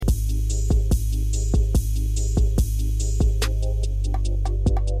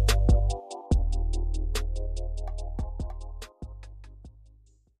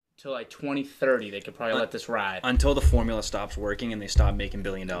by 2030 they could probably let this ride. Until the formula stops working and they stop making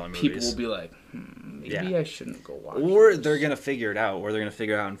billion-dollar movies. People will be like, maybe I shouldn't go watch Or this. they're going to figure it out. Or they're going to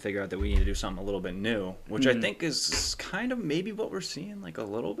figure out that we need to do something a little bit new. Which I think is kind of maybe what we're seeing, like, a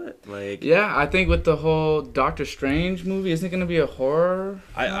little bit. Like, yeah, I think with the whole Doctor Strange movie, isn't it going to be a horror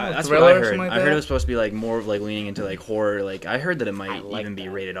that's thriller what I or heard. something like I heard that? it was supposed to be, like, more of, like, leaning into, like, horror. Like, I heard that it might even be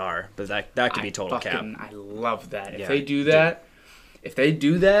rated R. But that could be total cap. I love that. Yeah, If they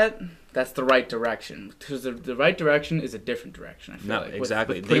do that, that's the right direction. Because the right direction is a different direction, I feel like.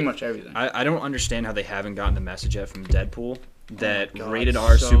 Exactly. With pretty much everything. I don't understand how they haven't gotten the message yet from Deadpool that God, rated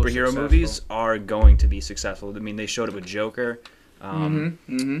R so superhero successful. movies are going to be successful. I mean, they showed it with Joker.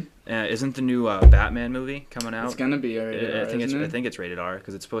 Isn't the new Batman movie coming out? It's going to be rated R, I think it's rated R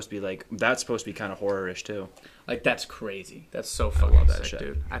because it's supposed to be like that's supposed to be kind of horror-ish too. Like, that's crazy. That's so fucking love that sick, shit.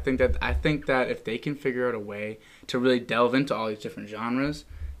 dude. I think that if they can figure out a way to really delve into all these different genres,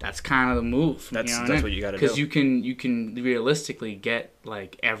 that's kind of the move. That's what you got to do. Because you can realistically get,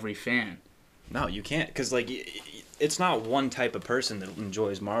 like, every fan. No, you can't because like it's not one type of person that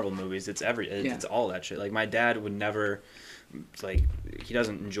enjoys Marvel movies. It's it's all that shit. Like my dad would never. Like he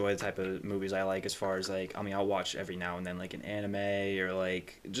doesn't enjoy the type of movies I like as far as like I mean I'll watch every now and then like an anime or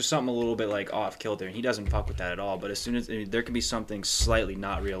like just something a little bit like off kilter and he doesn't fuck with that at all, but as soon as there can be something slightly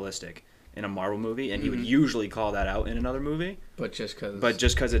not realistic in a Marvel movie and he would usually call that out in another movie, but just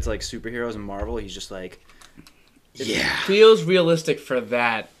because it's like superheroes and Marvel he's just like it feels realistic for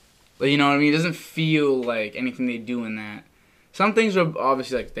that, you know what I mean? It doesn't feel like anything they do in that. Some things are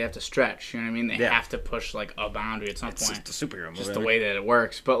obviously like they have to stretch, you know what I mean? They have to push like a boundary at some point. It's a superhero movie. Just the way that it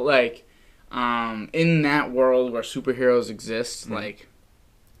works. But like in that world where superheroes exist, like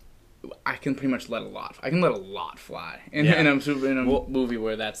I can pretty much let a lot fly in a movie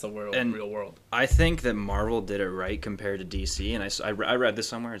where that's the real world. I think that Marvel did it right compared to DC, and I read this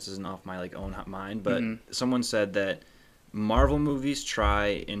somewhere. This isn't off my like own mind, but someone said that Marvel movies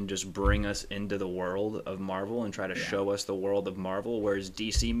try and just bring us into the world of Marvel and try to show us the world of Marvel, whereas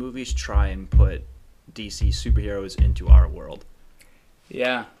DC movies try and put DC superheroes into our world.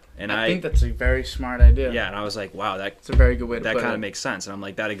 Yeah. And I think that's a very smart idea. Yeah, and I was like, wow, that's a very good way to put it. That kind of makes sense. And I'm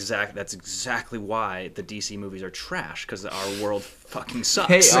like, that's exactly why the DC movies are trash, because our world fucking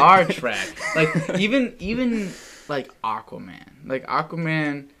sucks. They are trash. Like, even like Aquaman. Like,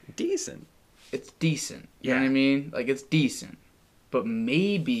 Aquaman... Decent. It's decent. You know what I mean? Like, it's decent. But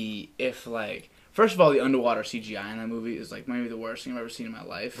maybe if, like... First of all, the underwater CGI in that movie is, like, maybe the worst thing I've ever seen in my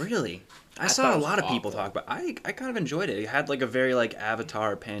life. Really? I saw a lot of people talk about it. I kind of enjoyed it. It had, like, a very, like,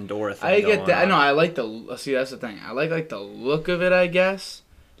 Avatar, Pandora thing I get that. on. No, I like the... See, that's the thing. I like, the look of it, I guess.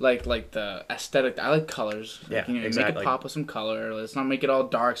 Like the aesthetic. I like colors. Yeah, like, you know, exactly. Make it pop with some color. Let's not make it all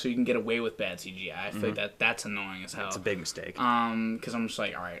dark so you can get away with bad CGI. I feel like that's annoying as hell. It's a big mistake. Because I'm just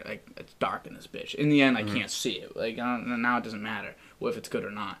like, all right, like, it's dark in this bitch. In the end, I can't see it. Like, now it doesn't matter if it's good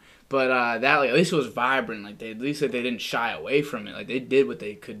or not. But that, like, at least it was vibrant. Like, at least like, they didn't shy away from it. Like, they did what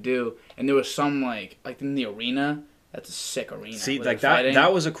they could do. And there was some, like in the arena, that's a sick arena. See, like,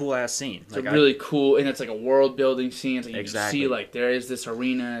 that was a cool-ass scene. It's like, really cool, and it's, like, a world-building scene. It's like, you exactly. can see, like, there is this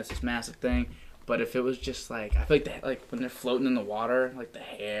arena, it's this massive thing. But if it was just, like, I feel like, when they're floating in the water, like, the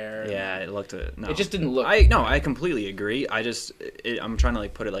hair. Yeah, it looked... No. It just didn't look... I completely agree. I'm trying to,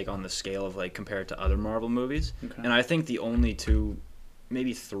 like, put it, like, on the scale of, like, compare it to other Marvel movies. Okay. And I think the only two...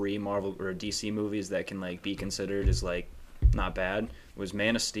 maybe 3 Marvel or DC movies that can like be considered as like not bad was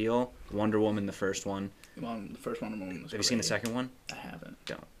Man of Steel, Wonder Woman, the first one. Well, the first Wonder Woman was Have you seen the second one? I haven't.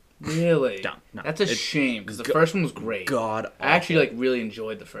 Don't. Really? Don't. No. That's a shame because the first one was great. God awful. I actually like really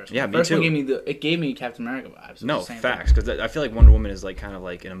enjoyed the first one. Yeah, the first me too. One gave me Captain America vibes. No, facts, because I feel like Wonder Woman is like kind of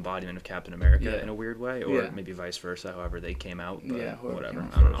like an embodiment of Captain America in a weird way, or maybe vice versa. However they came out, but whatever.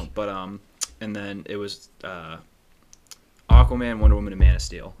 I don't know. But and then it was. Aquaman, Wonder Woman, and Man of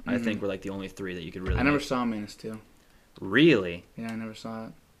Steel. I think were like the only 3 that you could really... I never saw Man of Steel. Really? Yeah, I never saw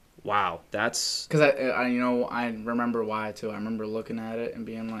it. Wow, that's... Because I remember why, too. I remember looking at it and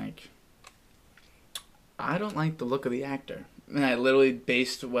being like, I don't like the look of the actor. And I literally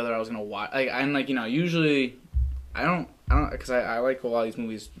based whether I was going to watch... Like, I'm like, usually... I don't... Because I like a lot of these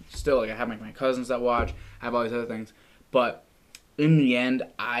movies still. Like, I have my cousins that watch. I have all these other things. But in the end,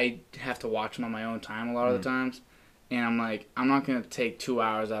 I have to watch them on my own time a lot of the times. And I'm like, I'm not going to take 2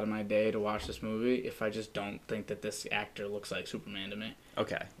 hours out of my day to watch this movie if I just don't think that this actor looks like Superman to me.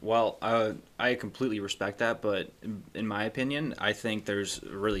 Okay. Well, I completely respect that, but in my opinion, I think there's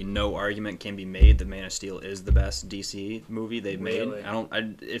really no argument can be made that Man of Steel is the best DC movie they've made.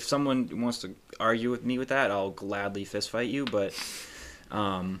 If someone wants to argue with me with that, I'll gladly fist fight you, but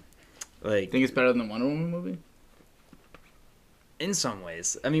like, think it's better than the Wonder Woman movie? In some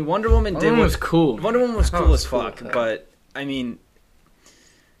ways, I mean, Wonder Woman was cool. Wonder Woman was cool as fuck, cool. but I mean,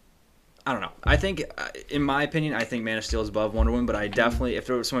 I don't know. I think, in my opinion, I think Man of Steel is above Wonder Woman, but I definitely, if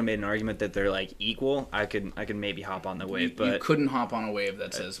someone made an argument that they're like equal, I could maybe hop on the wave. But you couldn't hop on a wave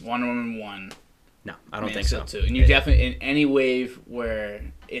that says Wonder Woman 1. No, I don't think so. 2. And you definitely, in any wave where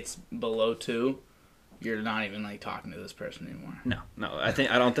it's below 2, you're not even like talking to this person anymore. No. I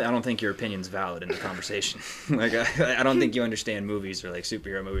don't think your opinion's valid in the conversation. Like I don't think you understand movies or like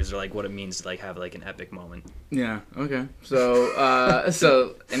superhero movies or like what it means to like have like an epic moment. Yeah. Okay. So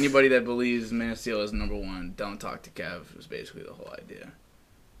so anybody that believes Man of Steel is number 1, don't talk to Kev. Is basically the whole idea.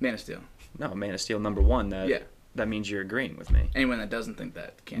 Man of Steel. No, Man of Steel number 1. That means you're agreeing with me. Anyone that doesn't think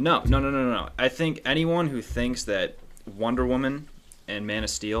that can't. No. I think anyone who thinks that Wonder Woman and Man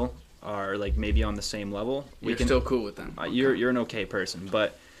of Steel are like maybe on the same level, you're still cool with them. Okay. You're an okay person,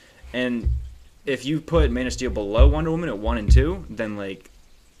 and if you put Man of Steel below Wonder Woman at 1 and 2, then like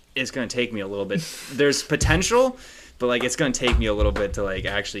it's gonna take me a little bit. There's potential, but like it's gonna take me a little bit to like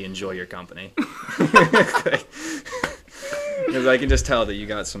actually enjoy your company. Because I can just tell that you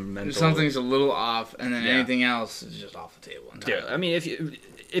got some mental. Something's a little off, and then anything else is just off the table entirely. Dude, I mean,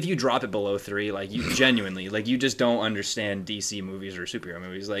 if you drop it below 3, like you genuinely, like you just don't understand DC movies or superhero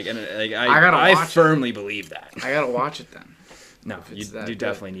movies, like, and like I firmly believe that. I gotta watch it then. No, you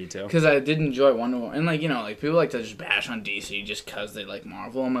definitely need to. Because I did enjoy Wonder Woman, and like like people like to just bash on DC just because they like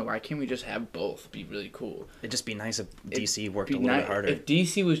Marvel. I'm like, why can't we just have both be really cool? It'd just be nice if DC worked a little bit harder. If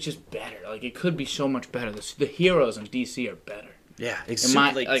DC was just better, like it could be so much better. The heroes in DC are better. Yeah, like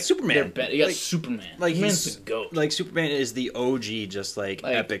Superman. You got Superman. Like Superman's the GOAT. Like Superman is the OG, just like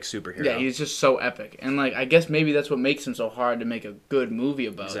epic superhero. Yeah, he's just so epic, and like I guess maybe that's what makes him so hard to make a good movie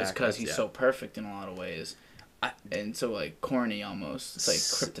about. Exactly. Is because he's so perfect in a lot of ways. And so like corny almost. It's like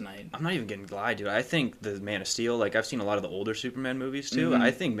kryptonite. I'm not even getting lied, dude. I think the Man of Steel, like I've seen a lot of the older Superman movies too. Mm-hmm. I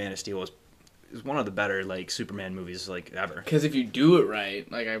think Man of Steel is one of the better like Superman movies like ever. Because if you do it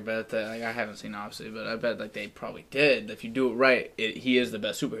right, like I bet that like I haven't seen obviously, but I bet like they probably did. If you do it right, he is the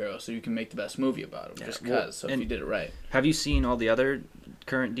best superhero, so you can make the best movie about him just because. So if you did it right. Have you seen all the other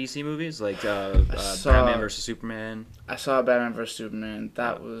current DC movies like Batman vs Superman? I saw Batman vs Superman.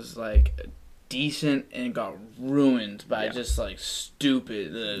 That was like decent and got ruined by just like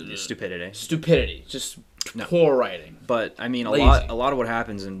stupidity. Just poor writing. But I mean, a lot of what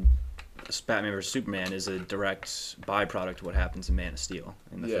happens in Batman vs Superman is a direct byproduct of what happens in Man of Steel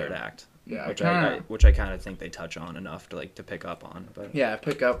in the third act. Yeah, which I kind of think they touch on enough to like to pick up on. But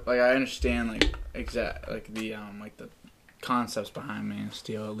pick up like I understand like the concepts behind Man of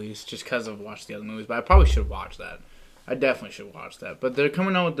Steel at least just because I've watched the other movies. But I probably should watch that. I definitely should watch that. But they're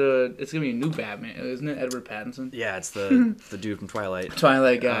coming out with it's gonna be a new Batman, isn't it? Edward Pattinson. Yeah, it's the dude from Twilight.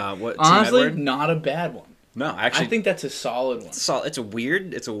 Twilight guy. Honestly, not a bad one. No, actually, I think that's a solid one. It's a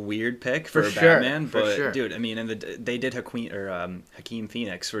weird pick for a Batman, but dude, I mean, and they did Joaquin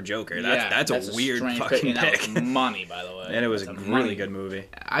Phoenix for Joker. That's a weird fucking pick. And that was money, by the way. And it was a really good movie.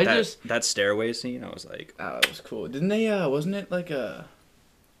 That stairway scene, I was like, oh, it was cool. Didn't they? Wasn't it like a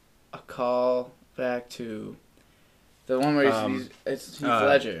call back to the one where it's Heath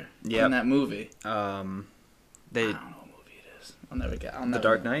Ledger in that movie? I don't know what movie it is. I'll never get. The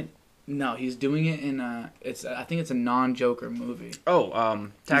Dark Knight. No, he's doing it in I think it's a non-Joker movie. Oh,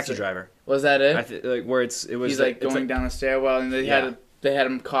 Taxi Driver. Was that it? Where it was. He's like going down the stairwell, and they had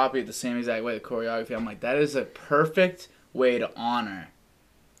him copy it the same exact way, the choreography. I'm like, that is a perfect way to honor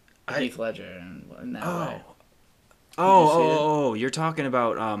Heath Ledger in that way. Oh, you're talking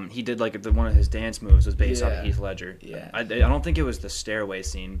about he did like one of his dance moves was based off of Heath Ledger. Yeah. I don't think it was the stairway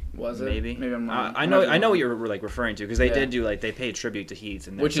scene. Was it? Maybe I'm wrong. I know what you're like referring to because they did do like they paid tribute to Heath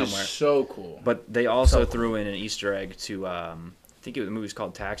in there which somewhere. Is so cool. But they also threw in an Easter egg to I think the movie's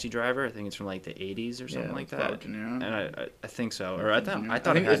called Taxi Driver. I think it's from like the 80s or something like that. And I think so. Or I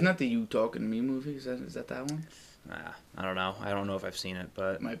thought isn't that the You Talking to Me movie? Is that one? I don't know. I don't know if I've seen it,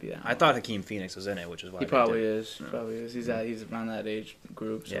 but it might be that. I thought Joaquin Phoenix was in it, which is why he probably is. He probably is. He's around that age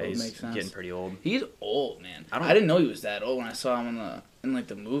group, so it makes sense. Getting pretty old. He's old, man. I didn't know he was that old when I saw him in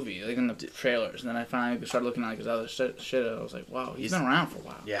the movie, like in the trailers, and then I finally started looking at like his other shit. I was like, wow, he's been around for a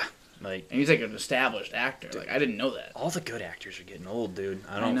while. Yeah. And he's like an established actor. Like I didn't know that. All the good actors are getting old, dude.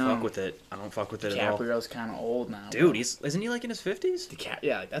 I don't fuck with it. I don't fuck with it at all. DiCaprio's kind of old now. Dude, isn't he like in his 50s?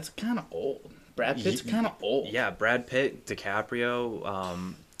 Like that's kind of old. Brad Pitt's kind of old. Yeah, Brad Pitt,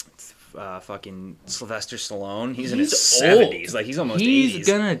 DiCaprio, fucking Sylvester Stallone. He's in his 70s. Like he's almost 80s. He's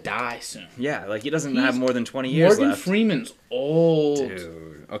gonna die soon. Yeah, like he doesn't have more than 20 years Morgan left. Freeman's old.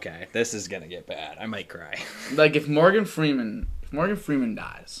 Dude, okay, this is gonna get bad. I might cry. Like if Morgan Freeman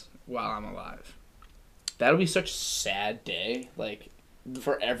dies while I'm alive, that'll be such a sad day, like,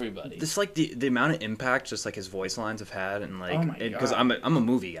 for everybody. This like the amount of impact just like his voice lines have had, and like, Oh my God. because I'm a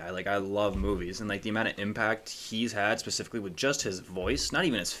movie guy, like I love movies, and like the amount of impact he's had specifically with just his voice, not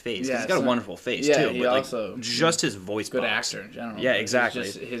even his face. Yeah, he's got a wonderful face yeah, too, he but like also just his voice. good box. actor in general. Yeah, Like, exactly.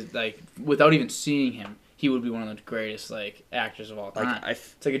 Just his like without even seeing him, he would be one of the greatest like actors of all time. Like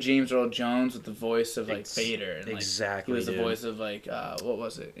it's like a James Earl Jones with the voice of like Vader. And, like, exactly. He was the dude. voice of like what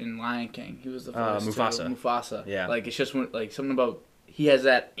was it in Lion King? He was the voice Mufasa. To Mufasa. Yeah. Like it's just like something about he has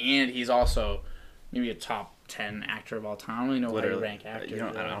that, and he's also maybe a top 10 actor of all time. I don't really know how you rank actors.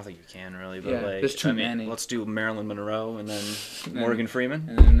 I don't think you can really, but Yeah, like there's too many. Let's do Marilyn Monroe and then Morgan Freeman.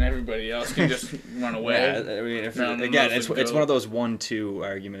 And then everybody else can just run away. Yeah, I mean, it's one of those 1-2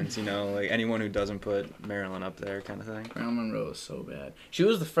 arguments, you know, like anyone who doesn't put Marilyn up there, kind of thing. Marilyn Monroe is so bad. She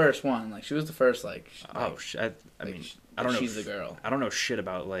was the first one. Like she was the first like. I mean, I don't know. She's the girl. I don't know shit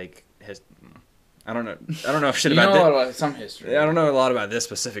about like his. I don't know shit you about. You know a lot about some history. I don't know a lot about this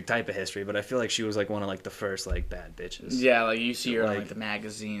specific type of history, but I feel like she was like one of like the first like bad bitches. Yeah, like you see her on like the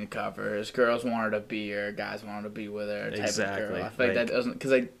magazine covers. Girls wanted to be her, guys wanted to be with her. Type exactly. Of girl. I feel like that doesn't because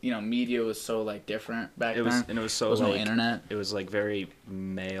like media was so like different back then. And it was so there was like, no internet. It was like very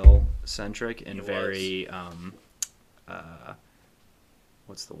male centric and very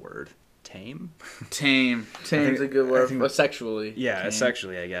what's the word? Tame? Tame is a good word. But sexually. Yeah, tame.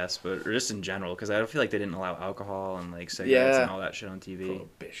 Sexually, I guess, but or just in general, because I don't feel like they didn't allow alcohol and like cigarettes and all that shit on TV.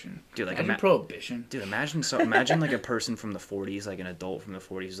 Prohibition. Dude, like prohibition. Dude, imagine like a person from the 40s, like an adult from the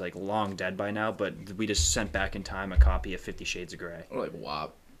 40s, who's like long dead by now, but we just sent back in time a copy of 50 Shades of Grey. Or like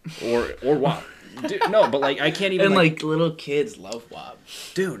WAP. Or WAP. Dude, no, but like I can't even. And like little kids love WAP.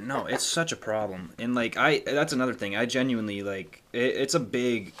 Dude, no, it's such a problem, and like that's another thing. I genuinely like it's a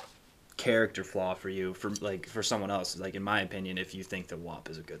big character flaw for you for someone else, like in my opinion, if you think that WAP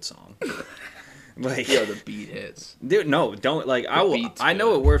is a good song. Like, yo, the beat hits. Dude, no, don't like I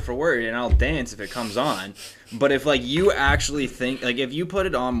know it word for word and I'll dance if it comes on, but if like you actually think like if you put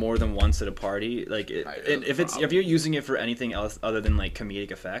it on more than once at a party, like if you're using it for anything else other than like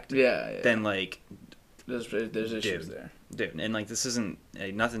comedic effect, then like there's issues there. Dude, and like this isn't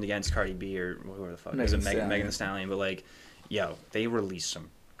nothing against Cardi B or whoever the fuck is it, Megan Thee Stallion, but like yo, they released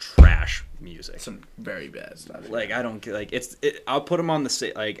some trash music, some very bad stuff. Like I don't get like I'll put them on the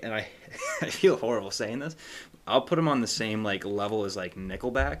same like, and I feel horrible saying this. I'll put them on the same like level as like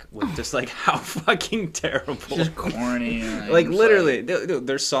Nickelback with just like how fucking terrible, just corny. And, like literally,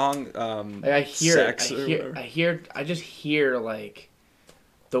 their song. Like I just hear like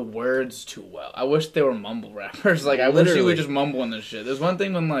the words too well. I wish they were mumble rappers. Like I wish you would just mumble in this shit. There's one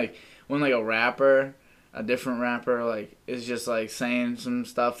thing when like a rapper. A different rapper like is just like saying some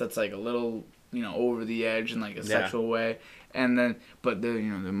stuff that's like a little over the edge in like a sexual way, and then but they're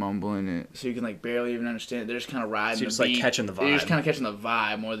they're mumbling it so you can like barely even understand it. They're just kind of riding. So you're just like catching the vibe. You're just kind of catching the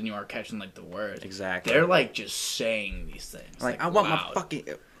vibe more than you are catching like the words. Exactly. They're like just saying these things. Like I want my fucking.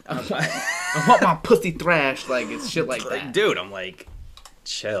 I want my pussy thrashed. Like it's shit like that. Dude, I'm like.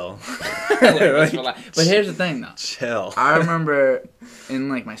 Chill. But here's the thing, though. Chill. I remember in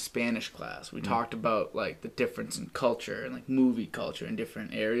like my Spanish class, we talked about like the difference in culture and like movie culture in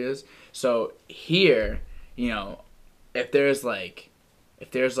different areas. So here, if there's like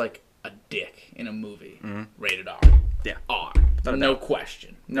a dick in a movie, rated R. Yeah. R. No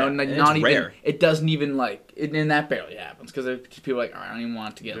question. No, yeah. not even. Rare. It doesn't even like. And that barely happens because people are like, all right, I don't even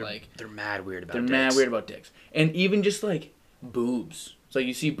want to get like. They're mad weird about. They're mad weird about dicks, and even just like boobs. So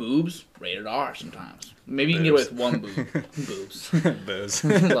you see boobs, rated R sometimes. Maybe you can get away with one boob. Boobs. Boobs.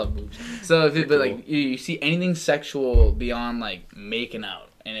 I love boobs. So like you see anything sexual beyond like making out,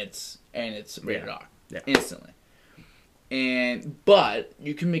 and it's rated R instantly. But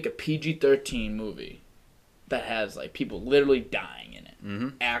you can make a PG-13 movie that has like people literally dying in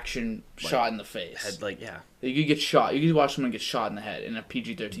it, action shot in the face. You could get shot. You could watch someone get shot in the head in a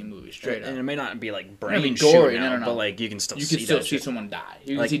PG-13 movie, straight up. And it may not be like brain gory, shooting out, but like you can still see someone die.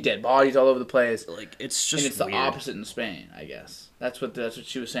 You can see dead bodies all over the place. Like it's just and it's weird. The opposite in Spain, I guess. That's what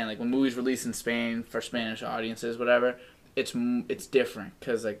she was saying. Like when movies released in Spain for Spanish audiences, whatever, it's different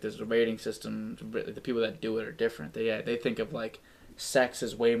because like there's a rating system. The people that do it are different. They think of like sex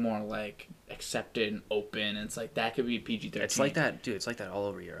is way more like accepted and open, and it's like that could be PG-13. It's like that, dude. It's like that all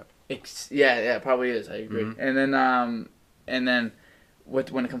over Europe. Yeah, it probably is. I agree. And then,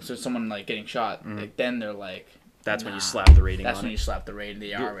 when it comes to someone like getting shot, like then they're like, that's when you slap the rating. That's when you slap the rating,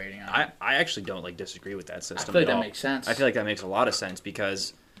 the R rating on. I actually don't like disagree with that system. I feel like that makes sense. I feel like that makes a lot of sense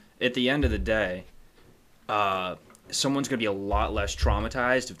because, at the end of the day, someone's going to be a lot less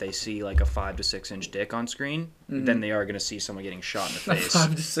traumatized if they see like a 5 to 6 inch dick on screen than they are going to see someone getting shot in the face.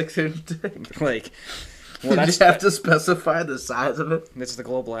 5 to 6 inch dick. Like, Well, you have to specify the size of it. This is the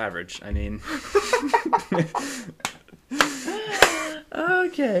global average. I mean,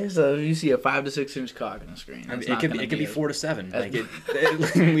 okay, so if you see a 5 to 6 inch cock on the screen, it could be 4 to 7. Like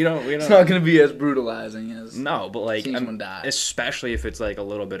we don't. It's not going to be as brutalizing as no, but like someone die. Especially if it's like a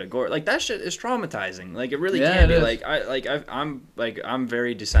little bit of gore. Like that shit is traumatizing. Like it really Yeah, can it be. is. I'm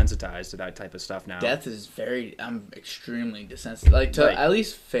very desensitized to that type of stuff now. Death is I'm extremely desensitized. Like to at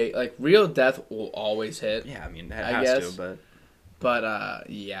least like real death will always hit. Yeah, I mean it I has guess. to, but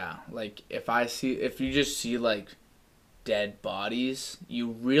yeah, like if you just see like dead bodies,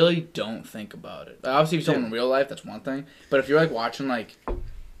 you really don't think about it. Obviously, if you're someone in real life, that's one thing. But if you're like watching like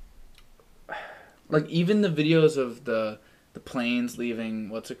even the videos of the planes leaving,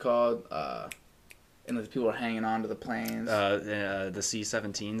 what's it called? And the people are hanging on to the planes. the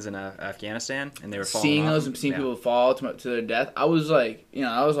C-17s in Afghanistan, and they were falling seeing off those and seeing people fall to their death. I was like,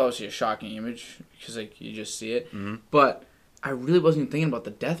 that was obviously a shocking image because like you just see it. Mm-hmm. But I really wasn't even thinking about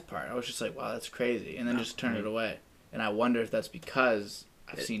the death part. I was just like, wow, that's crazy, and then just turned it away. And I wonder if that's because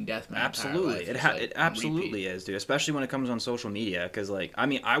I've seen death my absolutely. entire life. It absolutely is, dude. Especially when it comes on social media, because like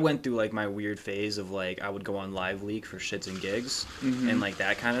I went through like my weird phase of like I would go on Live Leak for shits and gigs, and like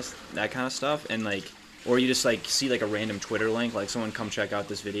that kind of stuff, and like or you just like see like a random Twitter link, like someone come check out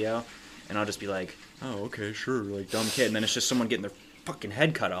this video, and I'll just be like, oh okay sure, like dumb kid, and then it's just someone getting their fucking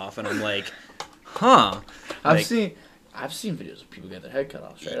head cut off, and I'm like, huh? I've seen videos of people get their head cut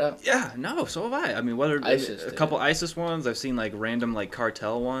off straight up. Yeah, no, so have I. I mean, whether a couple ISIS ones, I've seen like random like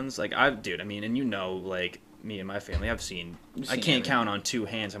cartel ones. Like I mean, like me and my family, I can't count on two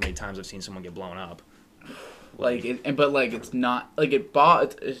hands how many times I've seen someone get blown up. But it's not like it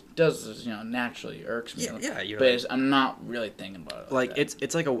does naturally irks me. Yeah, I'm not really thinking about it. Like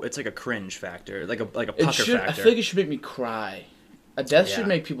it's like a cringe factor, like a pucker factor. I feel like it should make me cry. A death should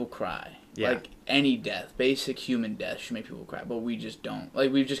make people cry. Yeah. Like any death, basic human death should make people cry, but we just don't.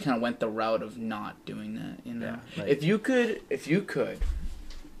 Like we've just kind of went the route of not doing that. Yeah, like, if you could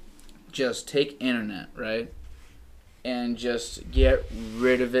just take internet, right, and just get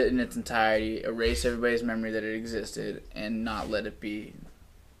rid of it in its entirety, erase everybody's memory that it existed, and not let it be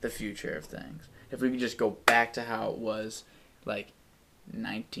the future of things. If we could just go back to how it was, like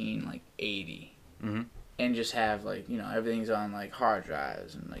 1980. Mm-hmm. And just have everything's on like hard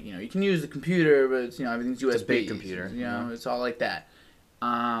drives and you can use the computer, but it's everything's USB. It's a big computer. It's all like that.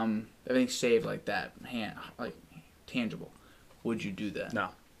 Everything's saved like that, tangible. Would you do that? No.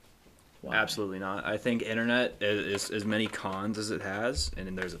 Why? Absolutely not. I think internet is as many cons as it has,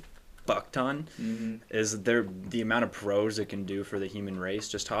 and there's a fuck ton. Mm-hmm. Is there the amount of pros it can do for the human race?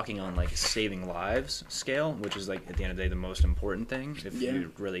 Just talking on like saving lives scale, which is like at the end of the day the most important thing if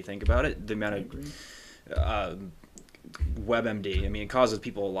you really think about it. The amount of WebMD. I mean, it causes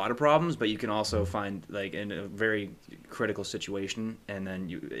people a lot of problems, but you can also find like in a very critical situation, and then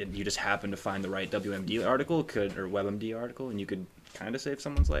you just happen to find the right WebMD article, or WebMD article, and you could kind of save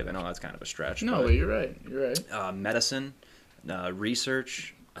someone's life. I know that's kind of a stretch. No, but you're right. Medicine,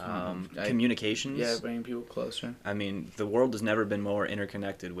 research, communications. Yeah, bringing people closer. I mean, the world has never been more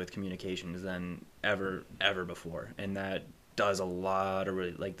interconnected with communications than ever before, and that does a lot of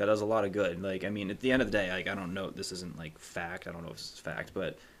good. Like, I mean, at the end of the day, like, I don't know, this isn't like fact. I don't know if this is fact,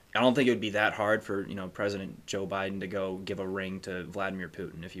 but I don't think it would be that hard for President Joe Biden to go give a ring to Vladimir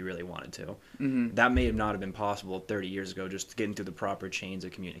Putin if he really wanted to. Mm-hmm. That may not have been possible 30 years ago, just getting through the proper chains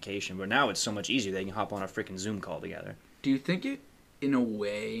of communication. But now it's so much easier; they can hop on a freaking Zoom call together. Do you think it, in a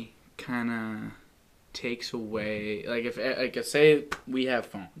way, kind of takes away, like, if say we have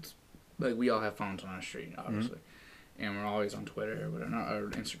phones, like we all have phones on our street, obviously. Mm-hmm. And we're always on Twitter or whatever, or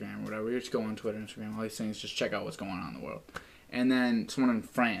Instagram or whatever. We just go on Twitter, Instagram, all these things, just check out what's going on in the world. And then someone in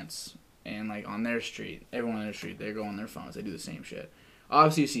France, and like on their street, everyone on their street, they go on their phones, they do the same shit.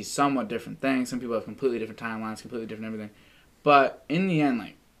 Obviously, you see somewhat different things. Some people have completely different timelines, completely different everything. But in the end,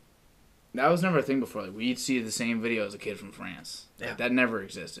 like, that was never a thing before. Like, we'd see the same video as a kid from France. Yeah. Like, that never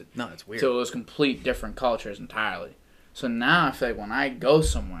existed. No, it's weird. So it was complete different cultures entirely. So now I feel like when I go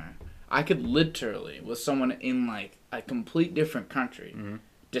somewhere, I could literally, with someone in like a complete different country,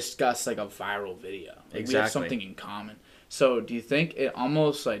 discuss like a viral video. Like, exactly. We have something in common. So do you think it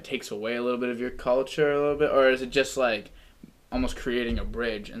almost like takes away a little bit of your culture a little bit, or is it just like almost creating a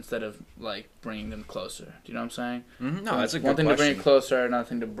bridge instead of like bringing them closer? Do you know what I'm saying? Mm-hmm. No, that's a good one thing question. To bring it closer, another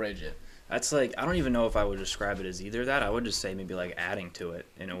thing to bridge it. That's like, I don't even know if I would describe it as either that. I would just say maybe like adding to it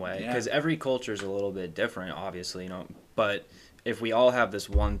in a way, because every culture is a little bit different, obviously, but if we all have this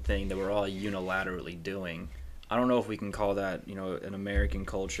one thing that we're all unilaterally doing, I don't know if we can call that, an American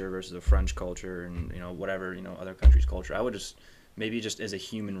culture versus a French culture and, whatever, other countries' culture. I would just, maybe just as a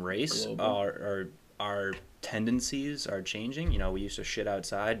human race, our tendencies are changing. You know, we used to shit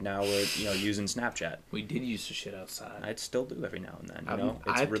outside. Now we're, you know, using Snapchat. We did used to shit outside. I still do every now and then. You know,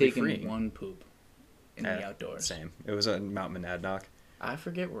 I've really taken freeing. one poop in the outdoors. Same. It was on Mount Monadnock. I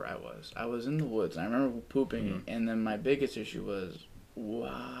forget where I was. I was in the woods. I remember pooping, and then my biggest issue was,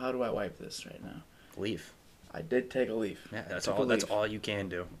 how do I wipe this right now? Leaf. I did take a leaf. Yeah, that's all. That's all you can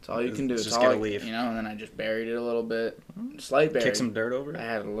do. That's all you can do. Just get a leaf. You know, and then I just buried it a little bit, slight bury. Kick some dirt over it. I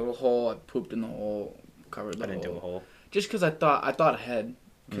had a little hole. I pooped in the hole, covered the hole. I didn't do a hole. Just because I thought ahead.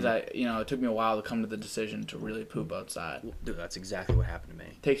 Because it took me a while to come to the decision to really poop outside. Dude, that's exactly what happened to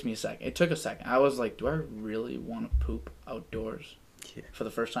me. Takes me a second. It took a second. I was like, do I really want to poop outdoors? Yeah. For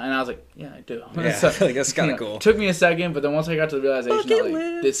the first time, and I was like, "Yeah, I do." Yeah, so, like that's kind of cool. It took me a second, but then once I got to the realization,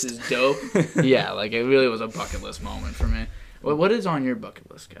 that, this is dope. Yeah, like it really was a bucket list moment for me. What is on your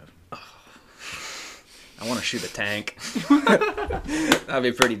bucket list, Kev? I want to shoot a tank. That'd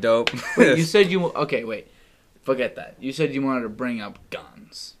be pretty dope. Wait, you said wait, forget that. You said you wanted to bring up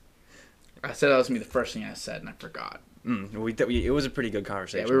guns. I said that was gonna be the first thing I said, and I forgot. It was a pretty good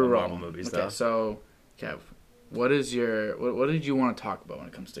conversation. Yeah, we were about Marvel movies, okay, though. So, Kev. What did you want to talk about when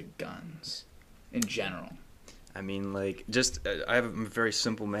it comes to guns, in general? I mean, like, I'm a very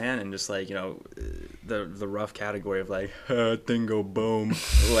simple man, and just like, you know, the rough category of like, thing go boom,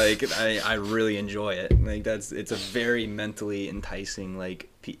 like I really enjoy it. Like it's a very mentally enticing like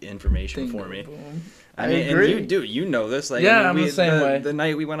information for me. Boom. I mean, agree. And you know this, like, yeah, I'm the same way. The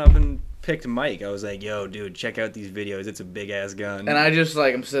night we went up and picked Mike, I was like, yo, dude, check out these videos. It's a big ass gun. And I'm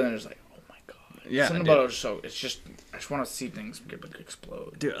sitting there just like. Yeah, something about it I just want to see things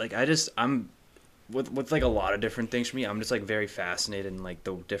explode. Dude, like I'm with like a lot of different things for me. I'm just like very fascinated in like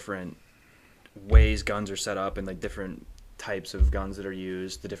the different ways guns are set up and like different types of guns that are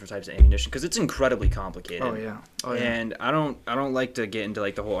used, the different types of ammunition, because it's incredibly complicated. Oh yeah. And I don't like to get into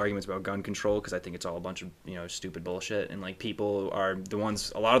like the whole arguments about gun control, because I think it's all a bunch of, you know, stupid bullshit, and like people are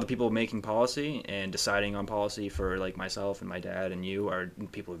a lot of the people making policy and deciding on policy for like myself and my dad and you are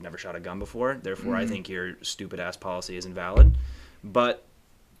people who've never shot a gun before. Therefore, I think your stupid ass policy is invalid. But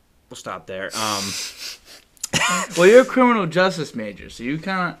we'll stop there. Well, you're a criminal justice major, so you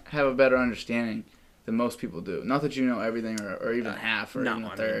kind of have a better understanding than most people do. Not that you know everything or even half or even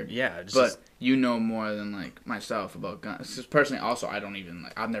a third. But you know more than like myself about guns. Just personally, also I've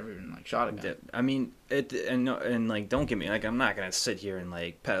never even like shot a gun. I mean, and like don't get me like I'm not gonna sit here and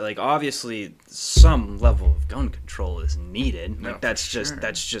like obviously some level of gun control is needed. Like that's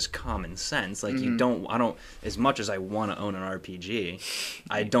just common sense. Like I don't as much as I want to own an RPG,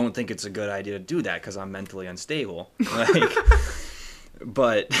 I don't think it's a good idea to do that because I'm mentally unstable. Like,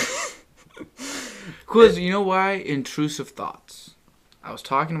 but. Because you know why? Intrusive thoughts. I was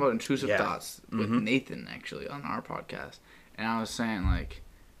talking about intrusive thoughts with Nathan actually on our podcast, and I was just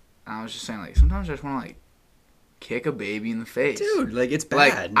saying like sometimes I just want to like kick a baby in the face, dude. Like it's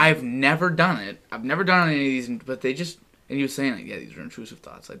bad. Like I've never done it. I've never done any of these, but they just and he was saying like these are intrusive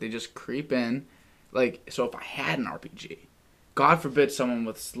thoughts. Like they just creep in. Like so, if I had an RPG, God forbid someone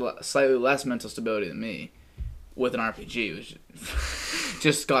with slightly less mental stability than me. With an RPG, was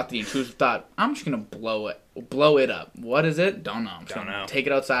just got the intrusive thought. I'm just gonna blow it up. What is it? Don't know. I'm just gonna take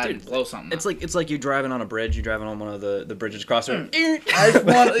it outside and blow something. It's like you driving on a bridge. You driving on one of the bridges across the. I just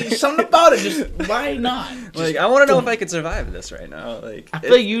want something about it. Just why not? Like I want to know if I could survive this right now. Like I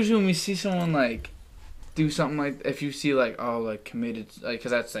feel like usually when we see someone like do something like if you see like committed like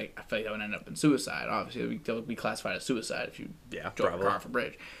because that's like I feel like that would end up in suicide. Obviously, it would be classified as suicide if you drove a car off a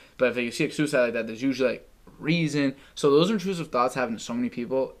bridge. But if you see a suicide like that, there's usually like reason. So those intrusive thoughts happen to so many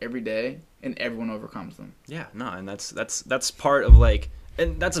people every day, and everyone overcomes them. Yeah, no, and that's part of like,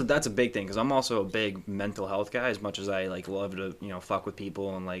 and that's a big thing because I'm also a big mental health guy. As much as I like love to fuck with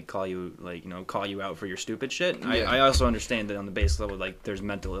people and like call you out for your stupid shit. Yeah. I also understand that on the base level like there's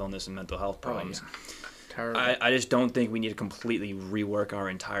mental illness and mental health problems. Oh, yeah. Terrible. I just don't think we need to completely rework our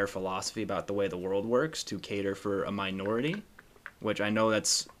entire philosophy about the way the world works to cater for a minority, which I know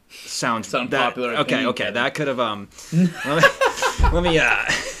that's. Sounds popular. Okay. That could have let me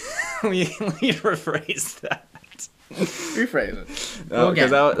rephrase that. Rephrase it.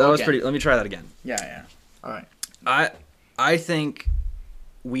 Because that was pretty. Let me try that again. Yeah. All right. I think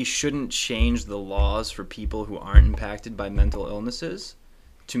we shouldn't change the laws for people who aren't impacted by mental illnesses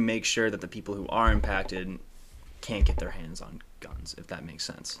to make sure that the people who are impacted can't get their hands on guns, if that makes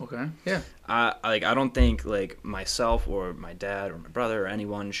sense. Okay. Yeah. I don't think like myself or my dad or my brother or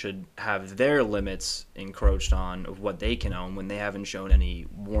anyone should have their limits encroached on of what they can own when they haven't shown any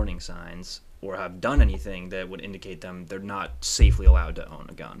warning signs or have done anything that would indicate them they're not safely allowed to own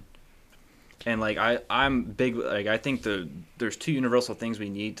a gun. And like I'm big. Like I think there's two universal things we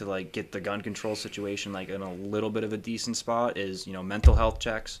need to like get the gun control situation like in a little bit of a decent spot is mental health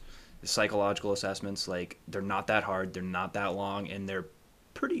checks, psychological assessments. Like they're not that hard, they're not that long, and they're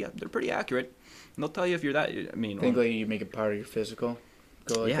pretty accurate. And they'll tell you if you're that. I mean, I think like you make it part of your physical.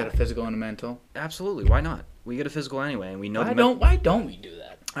 Go like get a physical and a mental. Absolutely, why not? We get a physical anyway, and we know. Why don't we do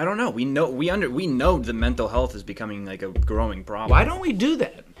that? I don't know. We know the mental health is becoming like a growing problem. Why don't we do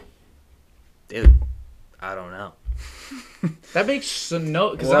that? Dude, I don't know. That makes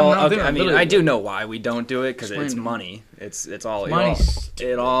no. I do know why we don't do it because it's money. It's all money.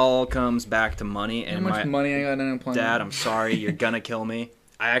 It all comes back to money. And how much money I got in unemployment? Dad, I'm sorry, you're gonna kill me.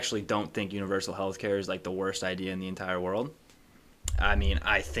 I actually don't think universal health care is like the worst idea in the entire world. I mean,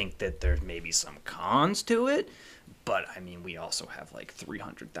 I think that there's maybe some cons to it, but I mean, we also have like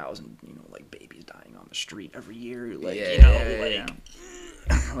 300,000, like babies dying on the street every year. Like,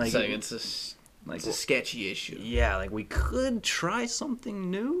 like it's a sketchy issue. Yeah, like we could try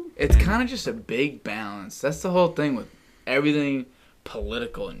something new. It's kind of just a big balance. That's the whole thing with everything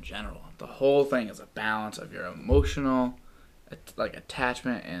political in general. The whole thing is a balance of your emotional, like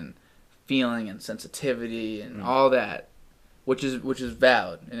attachment and feeling and sensitivity and all that. Which is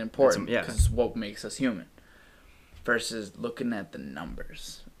valid and important because it's what makes us human. Versus looking at the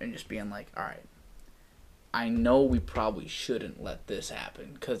numbers and just being like, all right, I know we probably shouldn't let this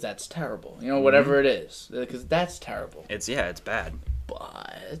happen because that's terrible. Whatever it is, because that's terrible. It's bad.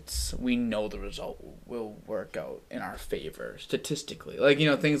 But we know the result will work out in our favor statistically. Like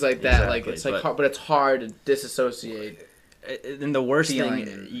things like that. Exactly, like it's like, but it's hard to disassociate. And the worst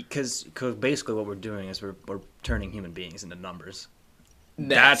thing, because basically what we're doing is we're turning human beings into numbers.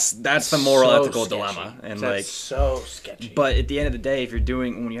 That's the moral ethical dilemma, and that's so sketchy. But at the end of the day, if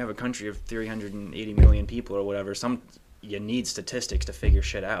when you have a country of 380 million people or whatever, you need statistics to figure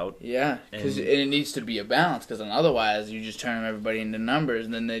shit out. Yeah, because it needs to be a balance. Because otherwise, you just turn everybody into numbers,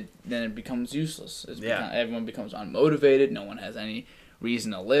 and then it becomes useless. Everyone becomes unmotivated. No one has any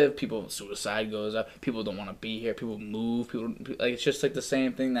reason to live. Suicide goes up. People don't want to be here. People move. It's just like the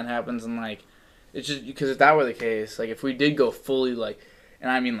same thing that happens in like, it's just because if that were the case, like if we did go fully like,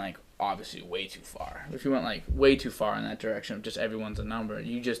 and I mean like obviously way too far. If you went like way too far in that direction of just everyone's a number,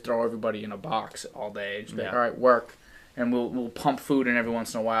 you just throw everybody in a box all day and just be like, all right, work. And we'll pump food in every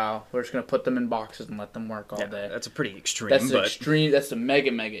once in a while. We're just gonna put them in boxes and let them work all day. That's a pretty extreme. That's extreme. That's the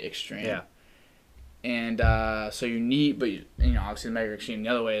mega extreme. Yeah. And so you need, but obviously the mega extreme the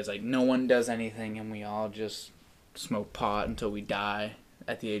other way is like no one does anything and we all just smoke pot until we die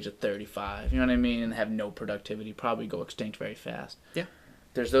at the age of 35. You know what I mean? And have no productivity, probably go extinct very fast. Yeah.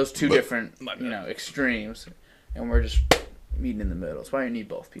 There's those two different, extremes, and we're just meeting in the middle. That's why you need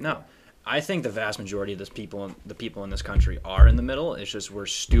both people. No, I think the vast majority of the people in this country are in the middle. It's just we're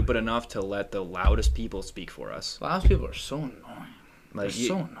stupid enough to let the loudest people speak for us. Loudest people are so annoying. Like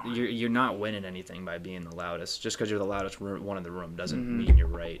you're not winning anything by being the loudest. Just because you're the loudest one in the room doesn't mean you're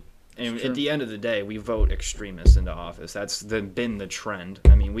right. And at the end of the day, we vote extremists into office. That's been the trend.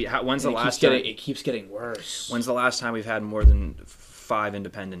 I mean, when's the last time? It keeps getting worse. When's the last time we've had more than 5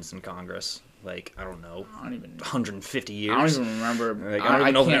 independents in Congress? Like, I don't know, 150 years. I don't even remember. Like,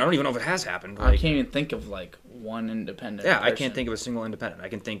 I don't even know if it has happened. Like, I can't even think of like one independent. Yeah, person. I can't think of a single independent. I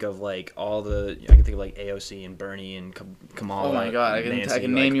can think of like I can think of like AOC and Bernie and Kamala. Oh my God, I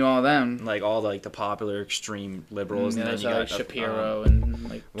can name you all of them. Like all the popular extreme liberals. And then you got like Shapiro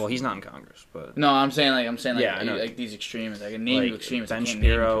and like. Well, he's not in Congress, but. No, I'm saying like these extremists. I can name you extremists. Ben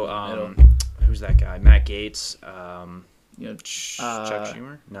Shapiro. Who's that guy? Matt Gaetz. Chuck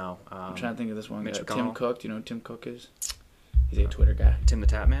Schumer? No. I'm trying to think of this one guy. Tim Cook. Do you know who Tim Cook is? He's a Twitter guy. Tim the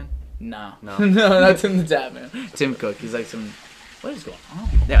Tap Man? No. No, not Tim the Tap Man. Tim Cook. He's like some... What is going on?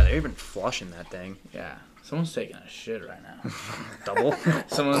 Yeah, they're even flushing that thing. Yeah. Someone's taking a shit right now. Double?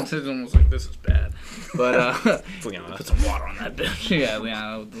 Someone's almost like, this is bad. But, put some water on that bitch. Yeah,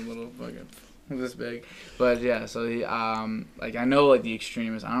 Liana with the little fucking... this big. But, yeah, so he, I know, like, the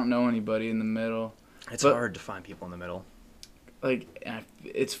extremists. I don't know anybody in the middle. It's hard to find people in the middle. Like,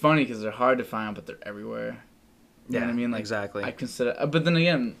 it's funny because they're hard to find, but they're everywhere. You know what I mean? Like, exactly. I consider, but then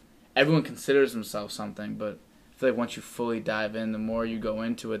again, everyone considers themselves something. But I feel like once you fully dive in, the more you go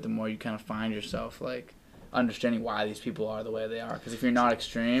into it, the more you kind of find yourself like understanding why these people are the way they are. Because if you're not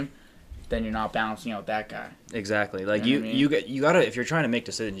extreme, then you're not balancing out that guy. Exactly. Like you gotta, if you're trying to make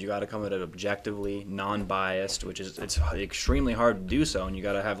decisions, you gotta come at it objectively, non-biased, which is it's extremely hard to do so, and you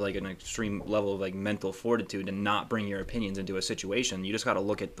gotta have like an extreme level of like mental fortitude and not bring your opinions into a situation. You just gotta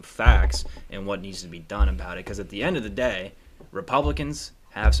look at the facts and what needs to be done about it. Because at the end of the day, Republicans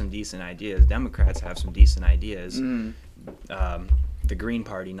have some decent ideas, Democrats have some decent ideas. the Green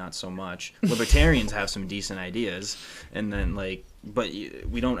Party, not so much. Libertarians have some decent ideas, and then like, but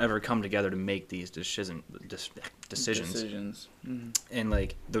we don't ever come together to make these decisions. Mm-hmm. And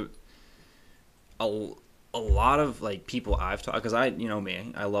like a lot of like people I've talked, because you know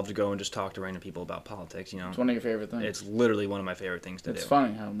me, I love to go and just talk to random people about politics. You know, it's one of your favorite things. It's literally one of my favorite things to do. It's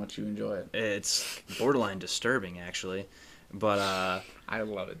funny how much you enjoy it. It's borderline disturbing, actually, but I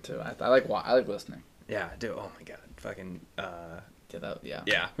love it too. I like listening. Yeah, dude. Oh my god, fucking.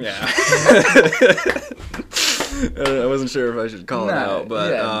 Yeah. I wasn't sure if I should call it out,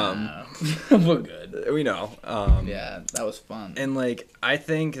 but we're good. We know. Yeah, that was fun. And like, I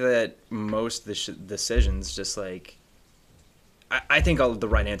think that most decisions, just like, I think the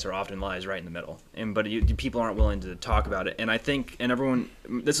right answer often lies right in the middle, but people aren't willing to talk about it. And I think, and everyone,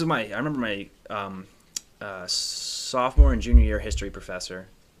 I remember my sophomore and junior year history professor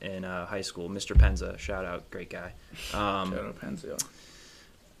in high school, Mr. Penza, shout out, great guy. Shout out Penza.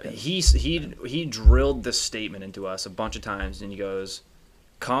 He drilled this statement into us a bunch of times, and he goes,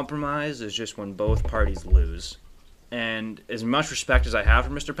 compromise is just when both parties lose. And as much respect as I have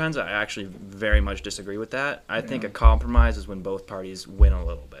for Mr. Penza, I actually very much disagree with that. I think a compromise is when both parties win a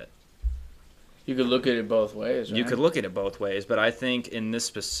little bit. You could look at it both ways, right? You could look at it both ways, but I think in this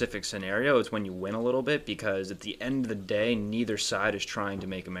specific scenario, it's when you win a little bit, because at the end of the day, neither side is trying to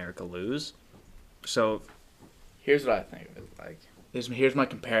make America lose. So, here's what I think of it like. Here's my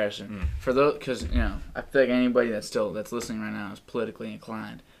comparison for those, because you know, I feel like anybody that's listening right now is politically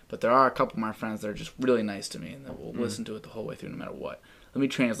inclined, but there are a couple of my friends that are just really nice to me and that will listen to it the whole way through, no matter what. Let me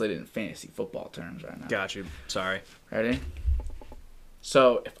translate it in fantasy football terms right now. Got you. Sorry. Ready?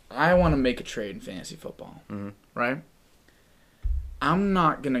 So if I want to make a trade in fantasy football, right? I'm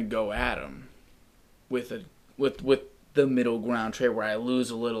not gonna go at him with the middle ground trade where I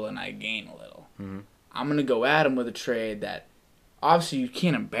lose a little and I gain a little. I'm gonna go at him with a trade that obviously you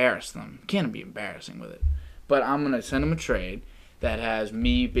can't embarrass them. You can't be embarrassing with it. But I'm gonna send him a trade that has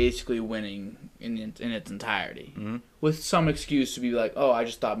me basically winning in its entirety, with some excuse to be like, oh, I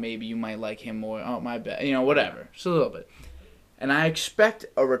just thought maybe you might like him more. Oh, my bad. You know, whatever. Just a little bit. And I expect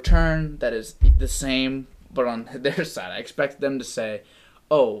a return that is the same, but on their side. I expect them to say,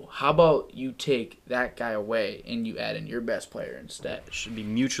 oh, how about you take that guy away and you add in your best player instead? It should be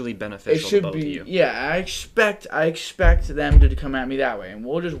mutually beneficial to both of you. Yeah, I expect them to come at me that way. And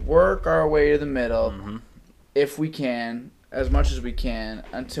we'll just work our way to the middle if we can, as much as we can,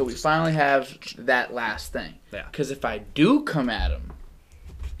 until we finally have that last thing. Yeah. Because if I do come at them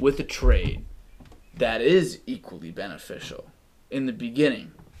with a trade that is equally beneficial in the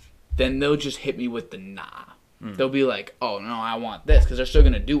beginning, then they'll just hit me with the nah. They'll be like, oh, no, I want this, because they're still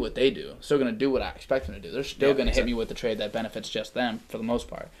going to do what they do. Still going to do what I expect them to do. They're still going to hit me with the trade that benefits just them, for the most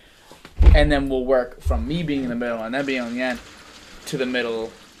part. And then we'll work from me being in the middle and them being on the end to the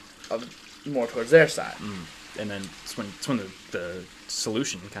middle of more towards their side. And then it's when the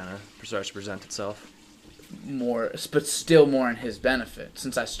solution kind of starts to present itself. More, but still more in his benefit,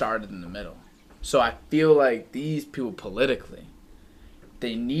 since I started in the middle. So I feel like these people politically,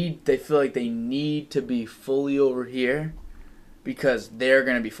 they feel like they need to be fully over here because they're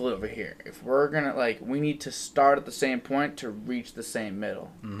going to be fully over here. If we're going to, we need to start at the same point to reach the same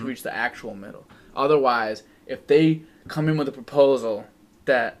middle, to reach the actual middle. Otherwise, if they come in with a proposal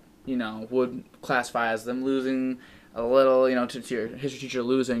that, would classify as them losing a little, to your history teacher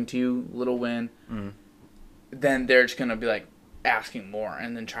losing to you, little win, then they're just going to be asking more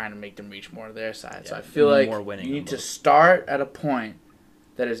and then trying to make them reach more to their side. Yeah, so I feel like you need to start at a point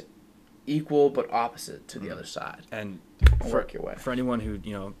that is equal but opposite to the other side, and work your way. For anyone who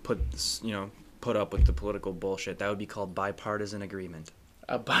put up with the political bullshit, that would be called bipartisan agreement.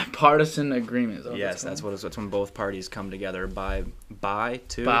 A bipartisan agreement. Yes, that's what it's when both parties come together. Bipartisan.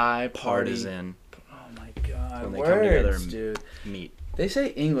 Oh my god! When they Words, come together and dude. meet. They say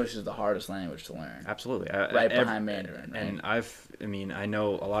English is the hardest language to learn. Absolutely. Behind Mandarin. Right? And I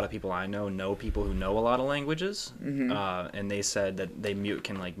know a lot of people know people who know a lot of languages, and they said that they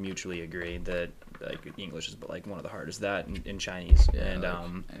can mutually agree that English is one of the hardest. That in Chinese and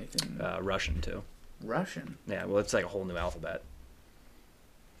Russian too. Russian. Yeah, well, it's a whole new alphabet.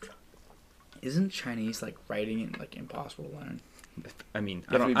 Isn't Chinese writing it impossible to learn? I mean,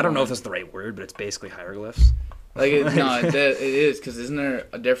 I don't know if that's the right word, but it's basically hieroglyphs. It is, because isn't there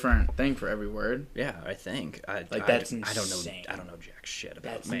a different thing for every word? Yeah, I think. That's insane. I don't know jack shit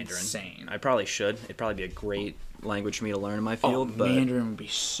about that's Mandarin. Insane. I probably should. It'd probably be a great language for me to learn in my field. But Mandarin would be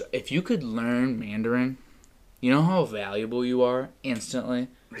so... If you could learn Mandarin, you know how valuable you are instantly?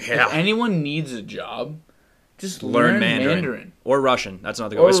 Yeah. If anyone needs a job, Just learn Mandarin. Or Russian. That's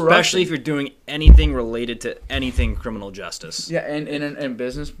another good one. Especially Russian. if you're doing anything related to anything criminal justice. Yeah, and in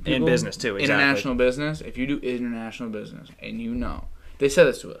business. People, in business, too, exactly. International business. If you do international business, and they said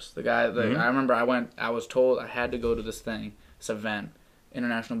this to us. The guy, I remember I was told I had to go to this event.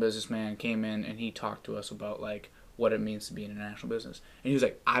 International businessman came in, and he talked to us about, like, what it means to be an international business. And he was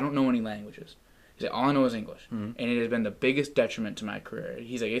like, I don't know any languages. He's like, all I know is English. And it has been the biggest detriment to my career.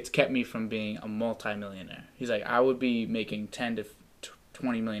 He's like, it's kept me from being a multimillionaire. He's like, I would be making $10 to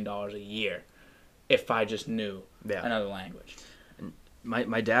 $20 million a year if I just knew another language.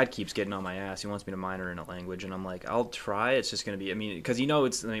 My dad keeps getting on my ass. He wants me to minor in a language, and I'm like, I'll try. It's just gonna be. I mean, because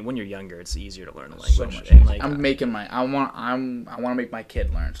when you're younger, it's easier to learn a language. So much. And like, I want to make my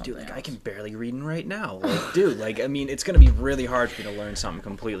kid learn something. Dude, like else. I can barely read and write now. Like, dude, like I mean, it's gonna be really hard for me to learn something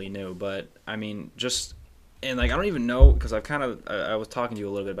completely new. But I mean, and like I don't even know because I've I was talking to you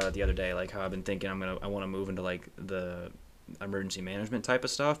a little bit about it the other day, like how I've been thinking I want to move into like the emergency management type of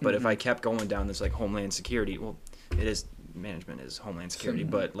stuff. But if I kept going down this like homeland security, well, management is homeland security,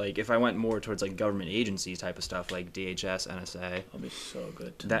 but like if I went more towards like government agencies type of stuff like DHS, NSA, that'll be so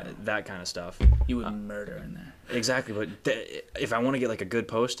good. That kind of stuff. You would murder in there. Exactly, but if I want to get like a good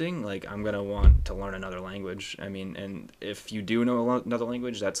posting, like I'm gonna want to learn another language. I mean, and if you do know another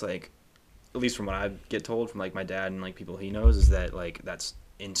language, that's like, at least from what I get told from like my dad and like people he knows, is that like that's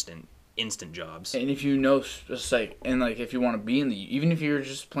instant jobs. And if you know, just like, and like if you want to be even if you're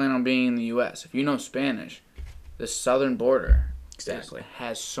just planning on being in the U.S., if you know Spanish, the southern border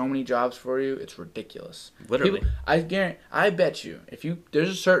has so many jobs for you. It's ridiculous. Literally, I bet you there's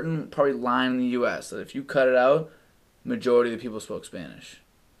a certain probably line in the U.S. that if you cut it out, majority of the people spoke Spanish.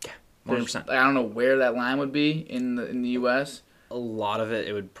 Yeah, 100%. I don't know where that line would be in the U.S. A lot of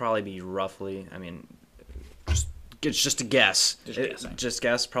it would probably be roughly. I mean, it's just a guess. Just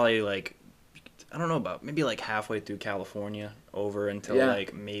guess. Probably like, I don't know, about maybe like halfway through California over until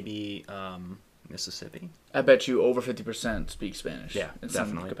like maybe Mississippi. I bet you over 50% speak Spanish. Yeah, in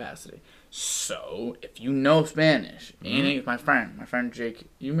definitely. some capacity. So if you know Spanish, and my friend Jake,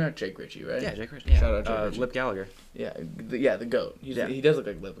 you met Jake Ritchie, right? Yeah, Jake Ritchie. Yeah. Shout out Jake Ritchie. Lip Gallagher. Yeah, the goat. He does look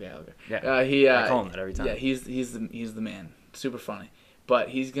like Lip Gallagher. Yeah, I call him that every time. Yeah, he's the man. Super funny. But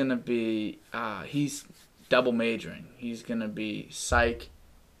he's gonna be he's double majoring. He's gonna be psych,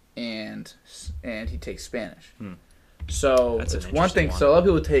 and he takes Spanish. So it's one thing. So a lot of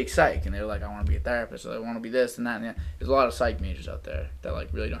people take psych, and they're like, I want to be a therapist, or I want to be this and that and that. There's a lot of psych majors out there that like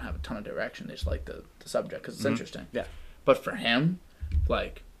really don't have a ton of direction. They just like the subject because it's interesting. Yeah. But for him,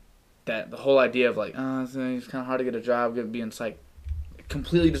 like the whole idea of like, it's kind of hard to get a job, being psych,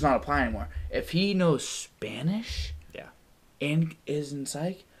 completely does not apply anymore. If he knows Spanish, and is in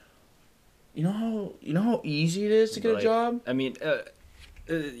psych, you know how easy it is to get a job. I mean.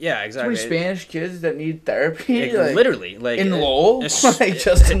 Yeah, exactly. There's Spanish kids that need therapy. Like, literally, like in Lowell, like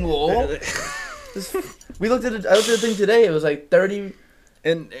just in Lowell. I looked at the thing today. It was like 30%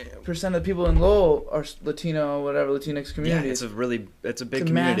 of people in Lowell are Latino, whatever, Latinx community. Yeah, it's a big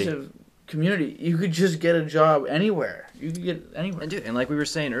community. Massive community. You could just get a job anywhere. You could get anywhere. And like we were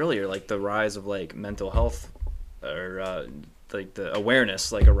saying earlier, like the rise of like mental health, or like the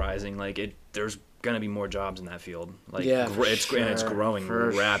awareness like arising, like there's gonna be more jobs in that field. Like it's growing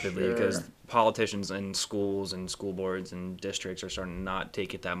rapidly because politicians and schools and school boards and districts are starting to not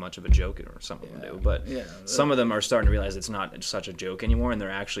take it that much of a joke, or some of them do, but some of them are starting to realize it's not such a joke anymore, and they're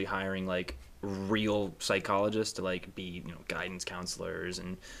actually hiring like real psychologists to like be guidance counselors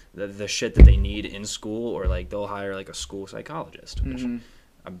and the shit that they need in school, or like they'll hire like a school psychologist, which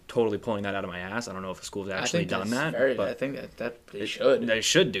I'm totally pulling that out of my ass. I don't know if a school's actually done that. But I think that they should. They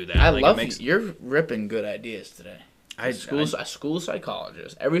should do that. I love you're ripping good ideas today. A school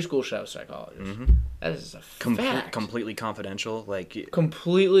psychologist. Every school should have a psychologist. That is a fact. Completely confidential.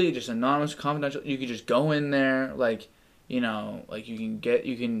 Completely just anonymous, confidential. You could just go in there, like you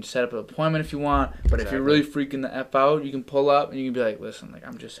can set up an appointment if you want. But if you're really freaking the F out, you can pull up and you can be like, listen, like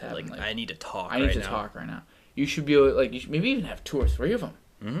I'm just having I need to talk. Talk right now. You should be able, like, you should maybe even have 2 or 3 of them.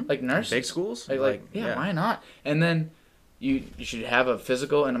 Like nurses. Big schools? Why not? And then you should have a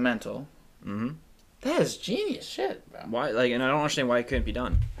physical and a mental. That is genius shit, bro. Why? And I don't understand why it couldn't be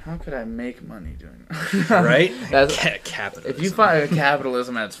done. How could I make money doing that? Right? That's capitalism. If you find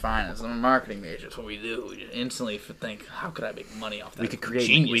capitalism at its finest, I'm a marketing major. That's what we do. We just instantly think, how could I make money off that? We could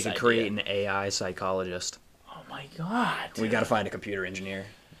create an AI psychologist. Oh my god. We got to find a computer engineer.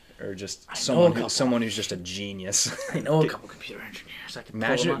 Or just someone who's just a genius. I know a couple computer engineers. I can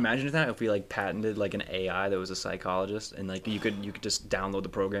imagine if we like patented like an AI that was a psychologist, and like you could just download the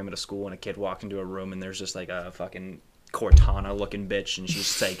program at a school, and a kid walked into a room and there's just like a fucking Cortana looking bitch, and she's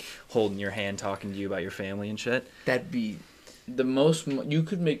just like holding your hand, talking to you about your family and shit. That'd be the most. You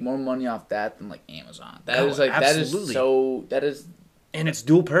could make more money off that than like Amazon. Absolutely. That is. And it's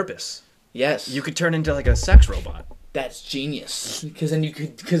dual purpose. Yes. You could turn into like a sex robot. That's genius. Because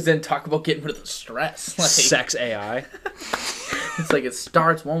then talk about getting rid of the stress. Like, sex AI. It's like it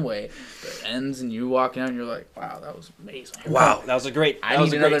starts one way, but it ends, and you walk out, and you're like, "Wow, that was amazing." Wow, that was a great. I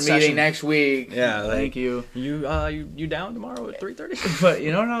need another meeting next week. Yeah, thank you. You down tomorrow at 3:30? But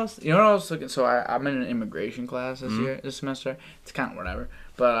you know what I was looking. So I'm in an immigration class this semester. It's kind of whatever.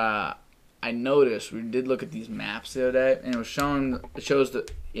 But I noticed we did look at these maps the other day, and it shows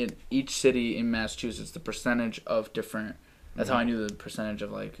that in each city in Massachusetts the percentage of different. That's how I knew the percentage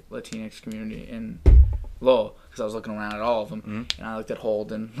of like Latinx community in Lowell, because I was looking around at all of them, and I looked at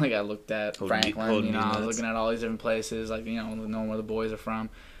Holden, like I looked at Franklin, I was looking at all these different places, like knowing where the boys are from,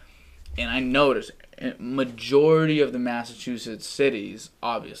 and I noticed majority of the Massachusetts cities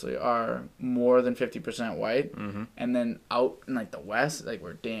obviously are more than 50% white, and then out in like the west, like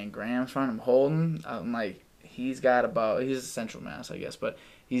where Dan Graham's from, Holden, I'm like he's a Central Mass, I guess, but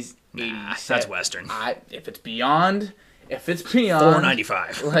he's 87. That's Western. If it's beyond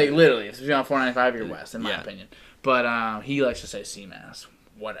 495, like literally, if it's beyond 495, you're west, in my opinion. But he likes to say CMAS,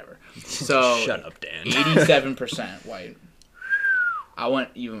 whatever. So shut up, Dan. 87% white. I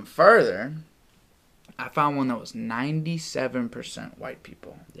went even further. I found one that was 97% white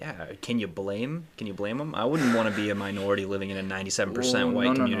people. Yeah, can you blame them? I wouldn't want to be a minority living in a 97%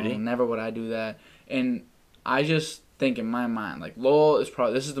 white community. No, never would I do that. And I just think in my mind, like Lowell is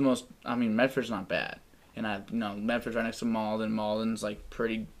probably the most. I mean, Medford's not bad. And Medford's right next to Malden. Malden's like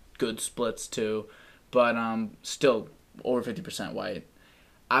pretty good splits too, but still over 50% white.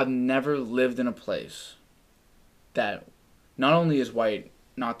 I've never lived in a place that not only is white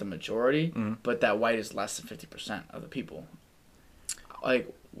not the majority, but that white is less than 50% of the people.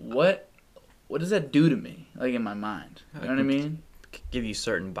 Like what does that do to me? Like in my mind, you know what I mean? Give you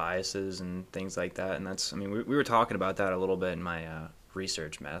certain biases and things like that, and that's. I mean, we were talking about that a little bit in my.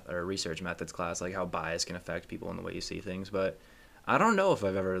 Research methods class, like how bias can affect people in the way you see things, but I don't know if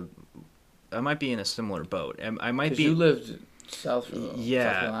I might be in a similar boat. I might be. You lived South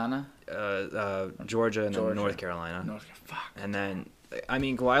Carolina, Georgia, and then North Carolina. Fuck. And then I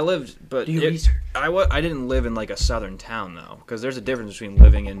mean, I lived, but I didn't live in like a southern town though, because there's a difference between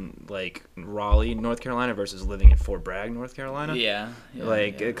living in like Raleigh, North Carolina, versus living in Fort Bragg, North Carolina.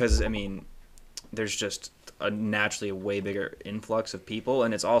 Because I mean, there's just naturally a way bigger influx of people,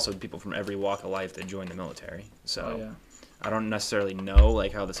 and it's also people from every walk of life that join the military. So I don't necessarily know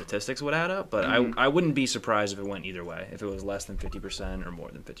like how the statistics would add up, but I wouldn't be surprised if it went either way, if it was less than 50% or more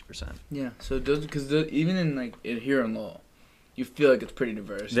than 50%. Yeah, so it does, because even in here in Lowell, you feel like it's pretty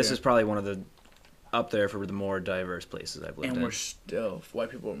diverse. This is probably one of the up there for the more diverse places I've lived in. And we're still, white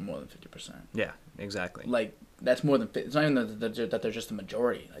people are more than 50%. Yeah, exactly. Like, that's more than, it's not even that they're just the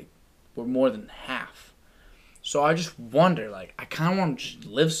majority. Like, we're more than half. So I just wonder, like, I kind of want to just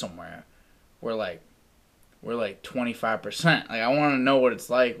live somewhere where, like, we're, like, 25%. Like, I want to know what it's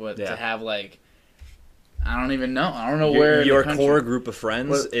like to have, like, I don't even know. I don't know where your core group of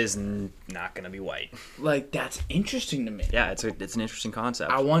friends is not going to be white. Like, that's interesting to me. Yeah, it's an interesting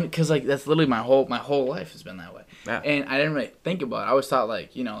concept. Because, like, that's literally my whole life has been that way. Yeah. And I didn't really think about it. I always thought,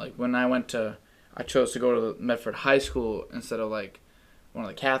 like, like, when I chose to go to Medford High School instead of, like, one of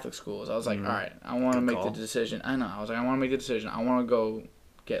the Catholic schools. I was like, all right, I want to make the decision. I know. I was like, I want to make the decision. I want to go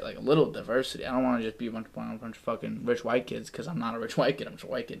get like a little diversity. I don't want to just be a bunch of fucking rich white kids, because I'm not a rich white kid. I'm just a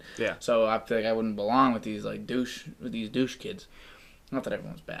white kid. Yeah. So I feel like I wouldn't belong with these douche kids. Not that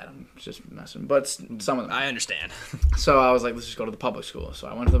everyone's bad. I'm just messing. But some of them. I understand. So I was like, let's just go to the public school. So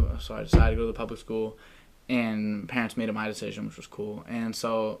I decided to go to the public school, and parents made it my decision, which was cool. And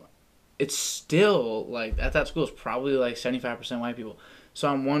so it's still like at that school is probably like 75% white people. So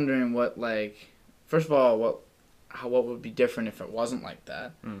I'm wondering what, like, first of all, what would be different if it wasn't like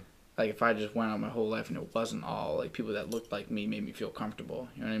that? Like, if I just went out my whole life and it wasn't all, like, people that looked like me made me feel comfortable.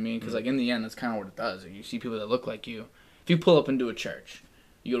 You know what I mean? Because, like, in the end, that's kind of what it does. Like, you see people that look like you. If you pull up into a church,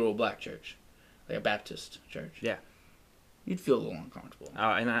 you go to a black church, like a Baptist church. Yeah. You'd feel a little uncomfortable.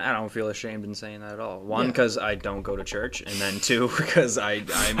 And I don't feel ashamed in saying that at all. One, because I don't go to church, and then two, because I'm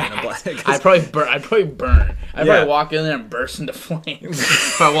in a black. I'd probably burn. I'd probably walk in there and burst into flames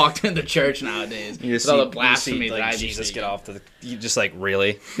if I walked into church nowadays. With all the blasphemy that I Jesus just get off the. You just like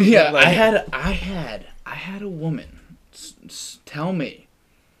really. Yeah, like, I had a woman tell me.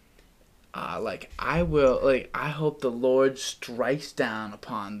 I hope the Lord strikes down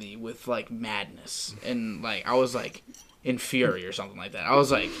upon thee with, like, madness. And, like, I was like, in fury or something like that. I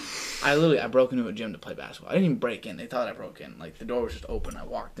was like, I broke into a gym to play basketball. I didn't even break in. They thought I broke in. Like, the door was just open. I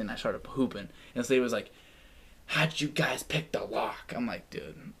walked in. I started hooping. And this lady was like, how'd you guys pick the lock? I'm like,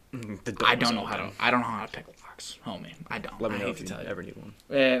 dude, I don't know how to pick locks, homie. I don't. Let me know if you ever need one.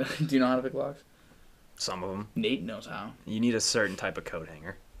 And do you know how to pick locks? Some of them. Nate knows how. You need a certain type of coat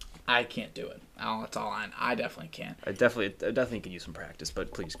hanger. I can't do it. That's all I definitely can't. I definitely could use some practice,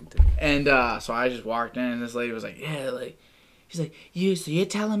 but please continue. And so I just walked in, and this lady was like, yeah, like, she's like, so you're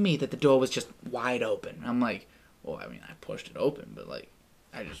telling me that the door was just wide open? I'm like, well, I mean, I pushed it open, but like,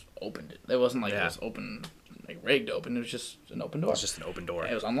 I just opened it. It wasn't like it was open, like rigged open. It was just an open door. It was just an open door.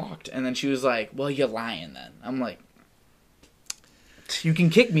 It was unlocked. And then she was like, well, you're lying then. I'm like, you can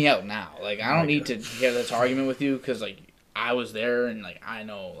kick me out now. Like, I don't need to hear this argument with you, because like, I was there, and like, I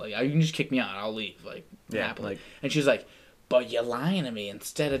know, like, you can just kick me out. I'll leave, like, happily. Like, and she was like, but you're lying to me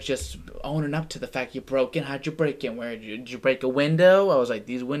instead of just owning up to the fact you broke in. How'd you break in? Did you break a window? I was like,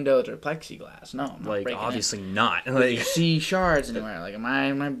 these windows are plexiglass. No, I'm not like, breaking obviously in. not. Like, you see shards anywhere? Like,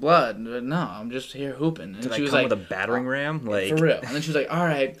 my blood? No, I'm just here hooping. And Did she I was come like, with a battering ram? Like, for real. And then she was like, all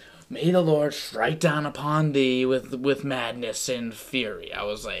right, may the Lord strike down upon thee with madness and fury. I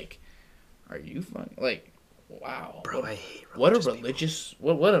was like, are you fucking like? Wow, bro, I hate what a religious,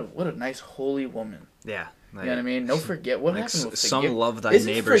 what a nice holy woman. Yeah, like, you know what I mean. Don't forget what happened with some love thy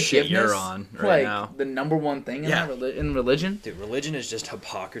neighbor shit you're on right now. The number one thing in religion. Dude, religion is just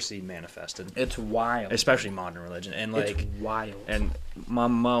hypocrisy manifested. It's wild, especially modern religion, and like it's wild. And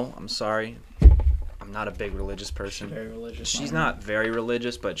Mo, I'm sorry, I'm not a big religious person. She's very religious. She's not very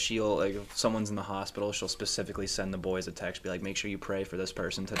religious, but she'll, like, if someone's in the hospital, she'll specifically send the boys a text, be like, make sure you pray for this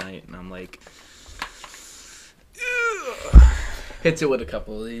person tonight, and I'm like. Hits it with a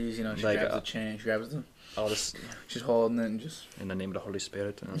couple of these, you know. She like, grabs the chain, she grabs the. All this. She's holding it and just. In the name of the Holy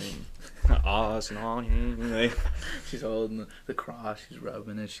Spirit, I mean, she's holding the cross. She's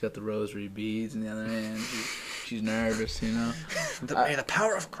rubbing it. She's got the rosary beads in the other hand. She's nervous, you know. May the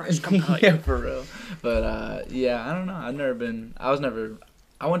power of Christ come out. Yeah, for real. But yeah, I don't know. I've never been. I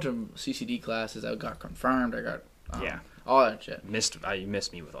went to CCD classes. I got confirmed. I got. All that shit. You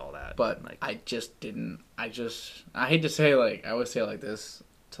missed me with all that. But like, I just didn't. I hate to say, like, I always say it like this,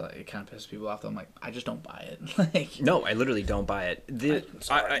 to like, it kind of pisses people off. Though. I'm like, I just don't buy it. Like, no, I literally don't buy it.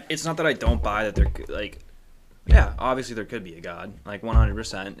 It's not that I don't buy that there, like, yeah, obviously there could be a God, like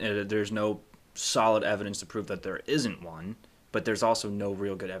 100%. There's no solid evidence to prove that there isn't one, but there's also no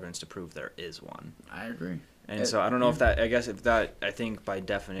real good evidence to prove there is one. I agree. And so I don't know if that. I think by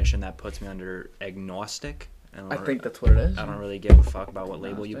definition that puts me under agnostic. I think that's what it is. I don't really give a fuck about what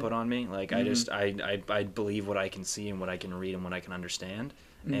label you put on me. Like, I believe what I can see and what I can read and what I can understand.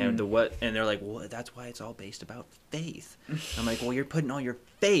 And they're like, well, that's why it's all based about faith. I'm like, well, you're putting all your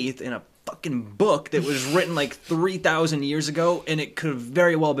faith in a fucking book that was written like 3,000 years ago, and it could have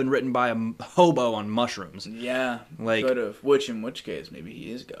very well been written by a hobo on mushrooms. Yeah, like, could have. In which case, maybe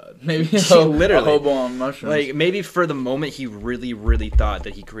he is God. Maybe literally a hobo on mushrooms. Like, maybe for the moment he really, really thought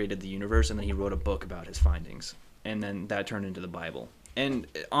that he created the universe, and then he wrote a book about his findings, and then that turned into the Bible. And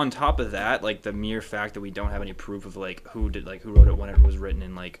on top of that, like, the mere fact that we don't have any proof of like who wrote it, when it was written,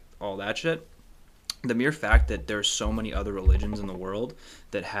 and like all that shit. The mere fact that there's so many other religions in the world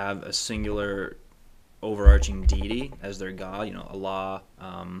that have a singular overarching deity as their god, you know, Allah,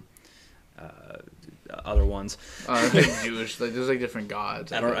 other ones. Jewish, like, there's like different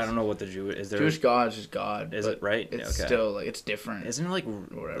gods. I don't know what the Jewish is. There Jewish God is just God. Is it right? It's still like, it's different. Isn't it like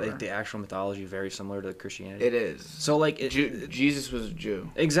the actual mythology very similar to Christianity? It is. So like Jesus was a Jew.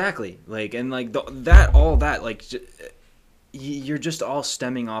 Exactly. Like, and like all that like you're just all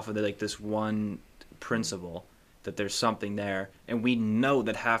stemming off of this one principle that there's something there, and we know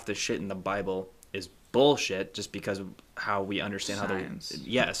that half the shit in the Bible is bullshit just because of how we understand science.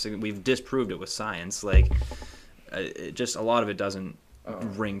 We've disproved it with science. Like, just a lot of it doesn't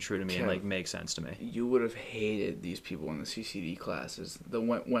ring true to me and like make sense to me. You would have hated these people in the CCD classes.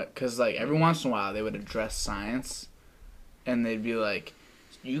 Because like every once in a while they would address science, and they'd be like,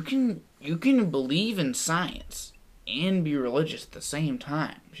 "You can believe in science and be religious at the same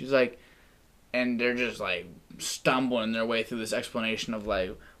time." She's like, and they're just like stumbling their way through this explanation of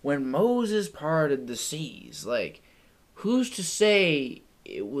like, when Moses parted the seas, like, who's to say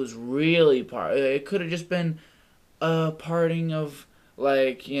it was really part? It could have just been a parting of,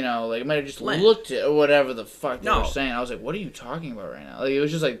 like, you know, like, it might have just looked at or whatever the fuck they were saying. I was like, what are you talking about right now? Like, it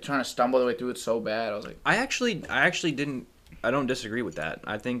was just like trying to stumble their way through it so bad. I was like, I don't disagree with that.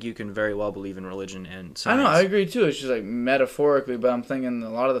 I think you can very well believe in religion and science. I know, I agree too. It's just like metaphorically, but I'm thinking a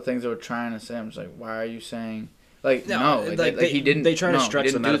lot of the things they were trying to say, I'm just like, why are you saying? Like, no, he didn't. They try to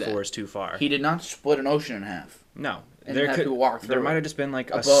stretch the metaphors too far. He did not split an ocean in half. No, and have people walk through. There might have just been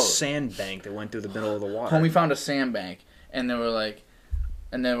like a sandbank that went through the middle of the water. Homie found a sandbank, and they were like,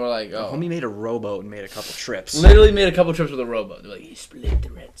 oh. Homie made a rowboat and made a couple trips. Literally made a couple trips with a rowboat. They're like, he split the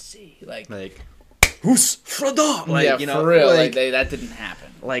Red Sea. Like who's Frodo? Like, yeah, for real. Like that didn't happen.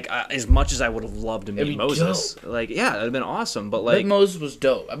 Like as much as I would have loved to meet Moses, dope. Like that'd have been awesome. But I bet Moses was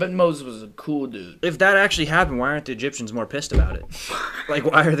dope. I bet Moses was a cool dude. If that actually happened, why aren't the Egyptians more pissed about it? Like,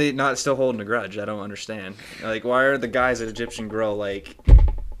 why are they not still holding a grudge? I don't understand. Like, why are the guys at Egyptian Grill like,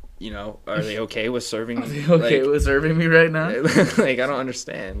 are they okay with serving? Are they okay with serving me right now? Like, I don't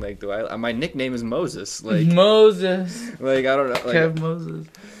understand. Like, my nickname is Moses. Like Moses. Like, I don't know. Like, Kev Moses.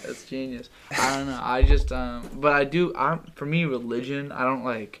 That's genius. I don't know. I just but I do. For me, religion. I don't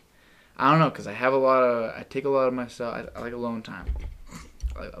know, because I take a lot of myself. I like alone time.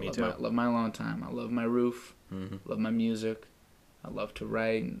 I love my alone time. I love my roof. Mm-hmm. Love my music. I love to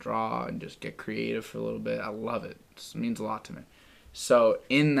write and draw and just get creative for a little bit. I love it. It means a lot to me. So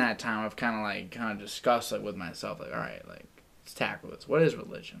in that time, I've kind of discussed with myself, all right, let's tackle this. What is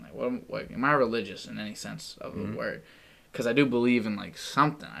religion? What am I religious in any sense of the word? Because I do believe in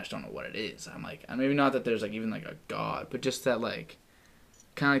something. I just don't know what it is. I'm maybe not that there's even a God, but just that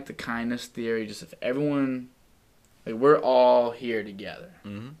kind of the kindness theory. Just if everyone, we're all here together.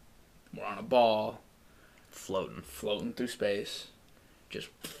 Mm-hmm. We're on a ball, floating through space, just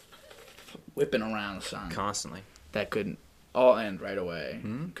whipping around the sun constantly. That could all end right away.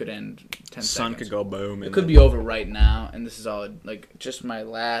 Mm-hmm. Could end 10 seconds. Sun could go boom. It could be over right now, and this is all just my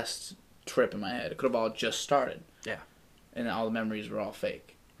last trip in my head. It could have all just started. Yeah. And all the memories were all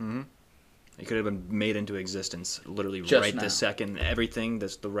fake. Mm-hmm. It could have been made into existence literally just right now. this second. Everything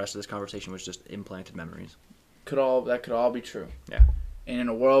the rest of this conversation was just implanted memories. That could all be true. Yeah. And in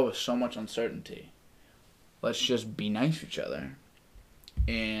a world with so much uncertainty, let's just be nice to each other.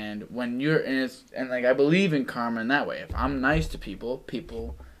 And when I believe in karma in that way. If I'm nice to people,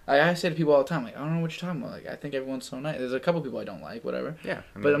 I say to people all the time, I don't know what you're talking about. I think everyone's so nice. There's a couple people I don't like, whatever. Yeah.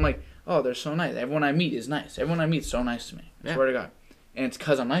 But I'm oh, they're so nice. Everyone I meet is nice. Everyone I meet is so nice to me. I swear to God. And it's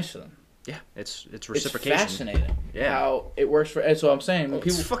because I'm nice to them. Yeah, it's reciprocation. It's fascinating how it works for. That's what I'm saying. When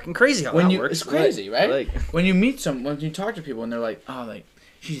people, it's fucking crazy how that works. It's crazy, right? When you meet when you talk to people and they're oh,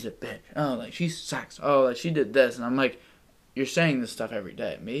 she's a bitch. Oh, she sucks. Oh, she did this, and I'm you're saying this stuff every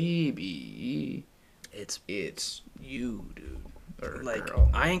day. Maybe it's you, dude. Or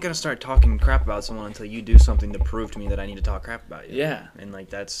girl. I ain't gonna start talking crap about someone until you do something to prove to me that I need to talk crap about you. Yeah. And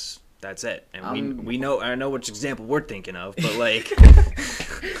that's it. And we know. I know which example we're thinking of,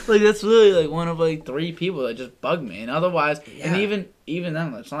 but that's really one of 3 people that just bug me. And otherwise, and even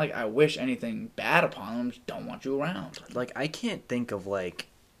then, it's not I wish anything bad upon them. I just don't want you around. I can't think of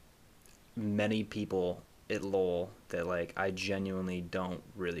many people at Lowell that I genuinely don't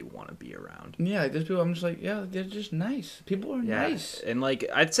really want to be around. Yeah, there's people I'm just they're just nice. People are nice. And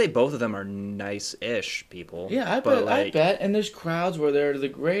I'd say both of them are nice-ish people. Yeah, I bet. And there's crowds where they're the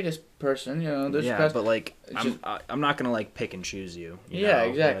greatest person, there's crowds. But I'm not gonna pick and choose you. Yeah,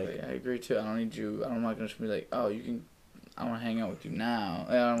 exactly. I agree too. I don't need you. I'm not gonna just be oh, you can. I want to hang out with you now.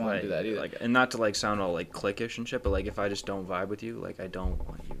 I don't want to do that either. And not to sound all cliquish and shit, but if I just don't vibe with you, I don't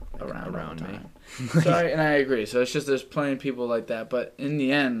want you around me. Sorry, and I agree. So it's just there's plenty of people like that, but in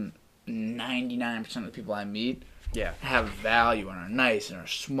the end, 99% of the people I meet have value and are nice and are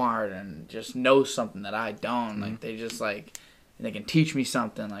smart and just know something that I don't. Mm-hmm. They just and they can teach me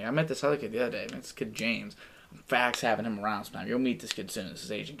something. I met this other kid the other day. This kid James. Facts having him around sometime. You'll meet this kid soon. This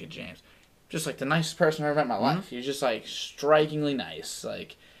is Asian kid James. Just the nicest person I've ever met in my life. He's just strikingly nice.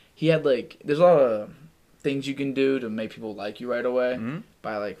 He had there's a lot of things you can do to make people like you right away. Mm-hmm.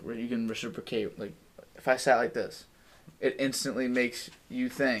 By you can reciprocate. If I sat like this, it instantly makes you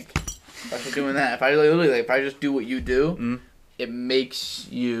think. If I start doing that, if I literally if I just do what you do, it makes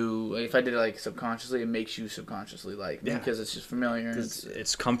you. If I did it subconsciously, it makes you subconsciously because it's just familiar.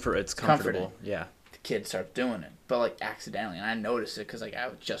 It's comfort. It's comfortable. Yeah. Kid starts doing it, but accidentally, and I noticed it because I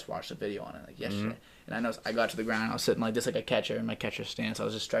just watched a video on it yesterday, and I noticed I got to the ground, I was sitting like this, like a catcher in my catcher stance. I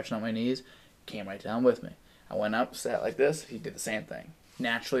was just stretching out my knees, came right down with me. I went up, sat like this. He did the same thing.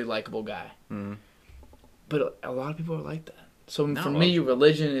 Naturally likable guy, but a lot of people are like that. So for me,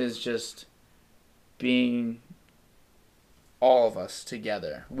 religion is just being all of us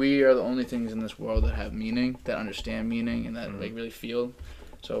together. We are the only things in this world that have meaning, that understand meaning, and that really feel.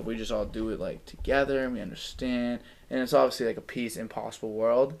 So if we just all do it together and we understand, and it's obviously a peace impossible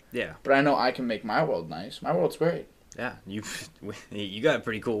world. Yeah. But I know I can make my world nice. My world's great. Yeah, you got a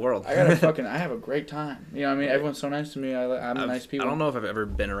pretty cool world. I have a great time. You know what I mean? Everyone's so nice to me. I'm nice people. I don't know if I've ever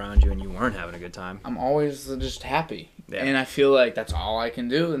been around you and you weren't having a good time. I'm always just happy. Yeah. And I feel like that's all I can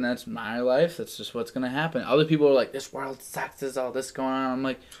do, and that's my life. That's just what's gonna happen. Other people are like, "This world sucks. There's all this going on." I'm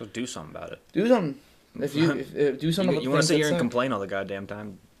like, so do something about it. do something. If do something. You want to sit here and complain all the goddamn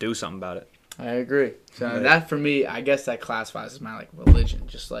time? Do something about it. I agree. So Right. that for me, I guess that classifies as my like religion,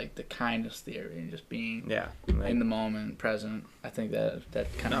 just like the kindness theory and just being in the moment, present. I think that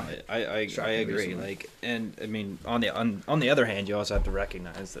kind of. No, I agree. Recently. Like, and I mean, on the other hand, you also have to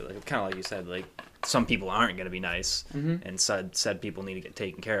recognize that, like, kind of like you said, like, some people aren't going to be nice, and said people need to get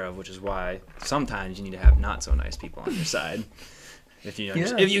taken care of, which is why sometimes you need to have not so nice people on your side. If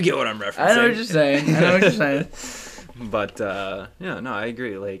you get what I'm referencing. I know what you're saying. But no, I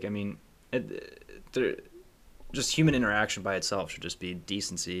agree. Like, I mean, just human interaction by itself should just be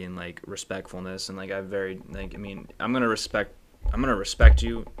decency and like respectfulness, and like I'm gonna respect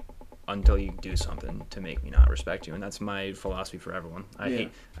you until you do something to make me not respect you, and that's my philosophy for everyone. I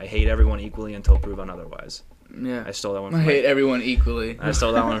hate everyone equally until proven otherwise. Yeah, I stole that one. I hate everyone equally. I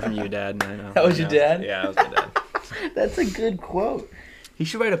stole that one from you, Dad. I know. That was your dad? Yeah, that was my dad. That's a good quote. He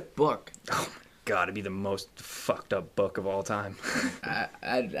should write a book. Oh my God, it'd be the most fucked up book of all time.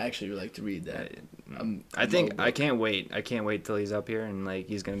 I'd actually like to read that. I can't wait. I can't wait till he's up here and like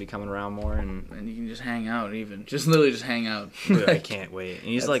he's gonna be coming around more and you can just hang out, literally just hang out. Dude, I can't wait. And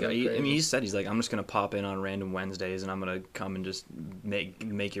he's like, crazy. he's like, I'm just gonna pop in on random Wednesdays and I'm gonna come and just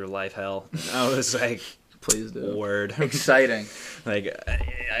make your life hell. I was like, please do. Word. Exciting. Like,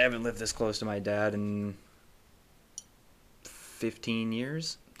 I haven't lived this close to my dad in 15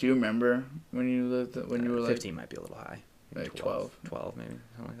 years. Do you remember when you were like 15 might be a little high. Like 12 maybe,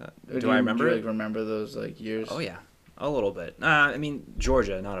 something like that. Do I remember? Do you remember those like years? Oh yeah, a little bit. I mean,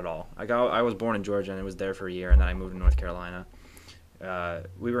 Georgia, not at all. I was born in Georgia and I was there for a year, and then I moved to North Carolina.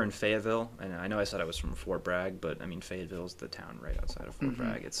 We were in Fayetteville, and I know I said I was from Fort Bragg, but I mean Fayetteville's the town right outside of Fort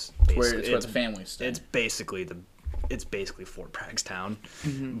Bragg. It's where the family stay. It's basically Fort Bragg's town,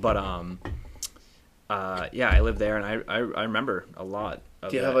 but I lived there, and I remember a lot.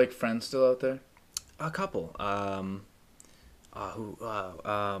 Do you have like friends still out there? A couple. Oh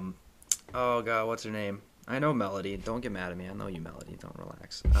God, what's her name? I know Melody. Don't get mad at me. I know you, Melody. Don't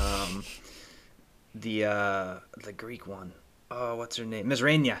relax. The Greek one. Oh, what's her name? Miss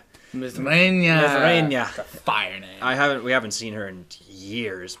Raina. Miss Raina. That's a fire name. We haven't seen her in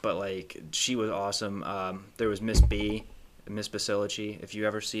years, but like she was awesome. There was Miss B, Miss Basilici. If you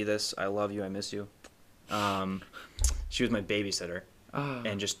ever see this, I love you. I miss you. She was my babysitter.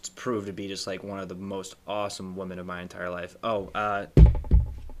 And just proved to be just like one of the most awesome women of my entire life. Don't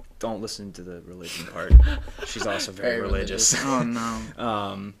listen to the religion part. She's also very religious. Oh no.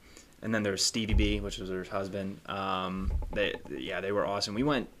 And then there's Stevie B, which was her husband. They were awesome.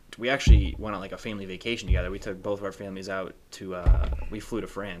 We actually went on like a family vacation together. We took both of our families out to. We flew to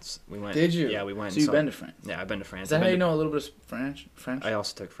France. We went. Did you? Yeah, we went. So you've been to France? Yeah, I've been to France. Is that how you know a little bit of French? I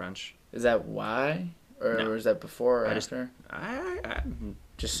also took French. Is that why? Or is that before or after? I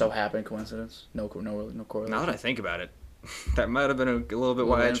just so happened, coincidence. No correlation. Now that I think about it, that might have been a little bit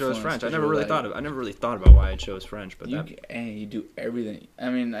why I chose French. I never really thought about why I chose French, but you do everything. I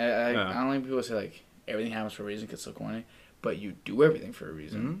mean, I don't like people say like everything happens for a reason. It's so corny, but you do everything for a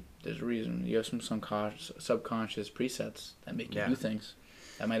reason. Mm-hmm. There's a reason. You have some subconscious presets that make you do things.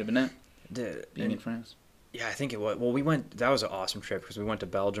 That might have been it. Being in France. Yeah, I think it was. Well, that was an awesome trip because we went to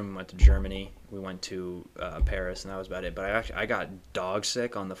Belgium, we went to Germany, we went to Paris, and that was about it. But I got dog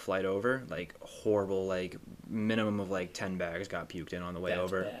sick on the flight over, like horrible, like minimum of like 10 bags got puked in on the way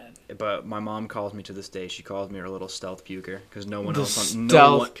over. Bad. But my mom calls me to this day. She calls me her little stealth puker because no one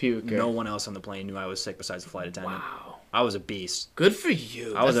else on the plane knew I was sick besides the flight attendant. Wow, I was a beast. Good for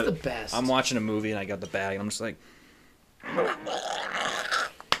you. That's the best. I'm watching a movie and I got the bag and I'm just like,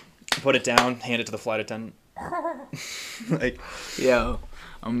 put it down, hand it to the flight attendant. Like,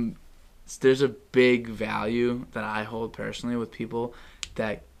 there's a big value that I hold personally with people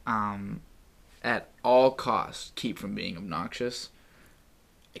that at all costs keep from being obnoxious.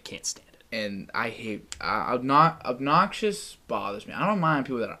 I can't stand it. And I hate obnoxious bothers me. I don't mind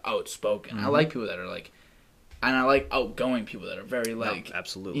people that are outspoken. I like people that are like, and I like outgoing people that are very like, no,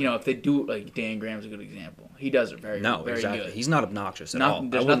 absolutely. You know, if they do, like Dan Graham's a good example. He does it very exactly. good. He's not obnoxious at all.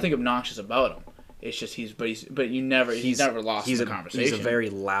 There's nothing obnoxious about him. It's just he's never lost in the conversation. He's a very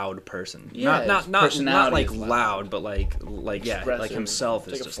loud person. Yeah, not like loud, but like himself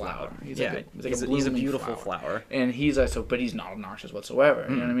is like just flower. loud. He's a beautiful flower. And he's like but he's not obnoxious whatsoever.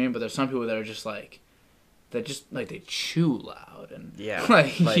 You know what I mean? But there's some people that are just like they chew loud and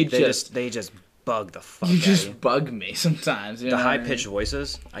they just bug the fuck. You just bug me sometimes. You know the high pitched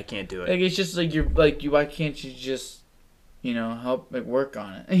voices, I can't do it. Like it's just like why can't you just help work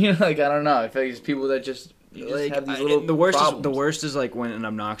on it? Like I don't know. I feel like it's people that just You just have these little the problems. worst is like when an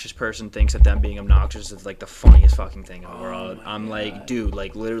obnoxious person thinks that them being obnoxious is like the funniest fucking thing in the world. I'm God. like, dude,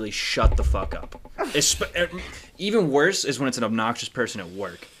 like literally shut the fuck up. Even worse is when it's an obnoxious person at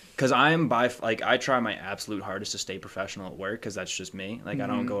work. Because I try my absolute hardest to stay professional at work because that's just me. Like, I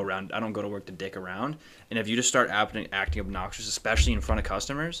don't go to work to dick around. And if you just start acting obnoxious, especially in front of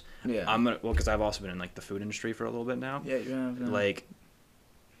customers, because I've also been in, like, the food industry for a little bit now. Yeah, you have. Like,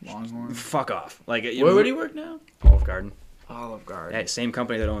 Longhorn. fuck off. Like, Where do you work now? Olive Garden. Olive Garden. Hey, same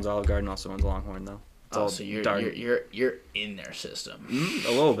company that owns Olive Garden also owns Longhorn, though. So you're in their system. A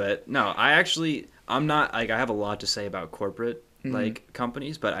little bit. No, I'm not, like, I have a lot to say about corporate like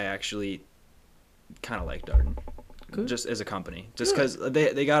companies, but I actually kind of like Darden. Good. Just as a company, just because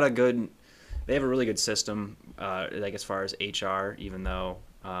they have a really good system, like as far as HR, even though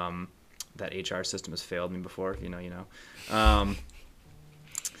that HR system has failed me before. You know. I'm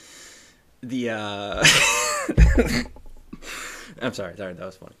sorry, that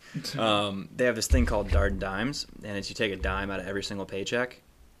was funny. They have this thing called Darden Dimes, and it's you take a dime out of every single paycheck.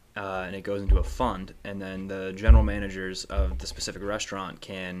 And it goes into a fund, and then the general managers of the specific restaurant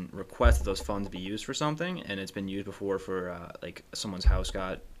can request that those funds be used for something, and it's been used before for like someone's house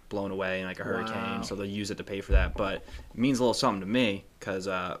got blown away in like a hurricane, so they'll use it to pay for that. But it means a little something to me because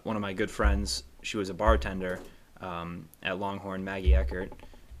one of my good friends, she was a bartender at Longhorn, Maggie Eckert,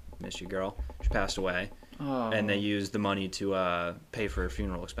 miss you girl, she passed away, and they used the money to pay for her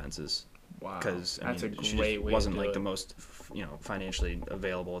funeral expenses. Wow, because that's a great way. Wasn't like the most financially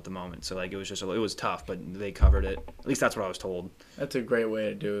available at the moment, so like it was tough, but they covered it. At least that's what I was told. That's a great way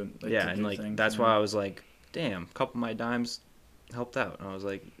to do it. Like, yeah, and like that's why I was like, damn, a couple of my dimes helped out, and I was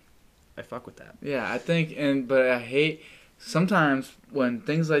like, I fuck with that. Yeah, I think, but I hate sometimes when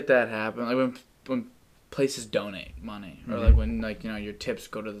things like that happen, like when places donate money, or like when your tips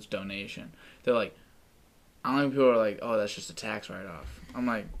go to this donation, they're like, I don't think people are like, oh, that's just a tax write-off. I'm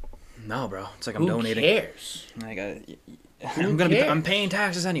like, no, bro. It's like I'm donating. Who cares? Like I'm paying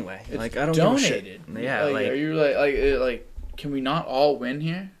taxes anyway. It's like I don't donated. Give a shit. Yeah, like are you like can we not all win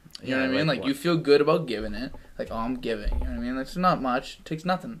here? You know what I mean? Like you feel good about giving it. Like, oh, I'm giving. You know what I mean? Like, it's not much. It takes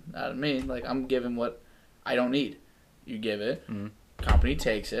nothing out of me. Like, I'm giving what I don't need. You give it. Company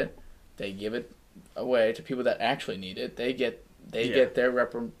takes it. They give it away to people that actually need it. They get their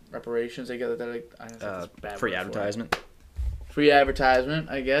reparations. They get their free advertisement. Free advertisement,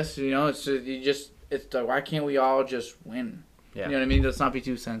 I guess. It's just it's like, why can't we all just win? Yeah. You know what I mean? Let's not be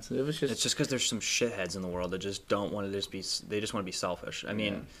too sensitive. It's just because there's some shitheads in the world that just don't want to they just want to be selfish. I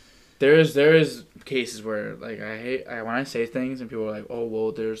mean, there is cases where like when I say things and people are like, oh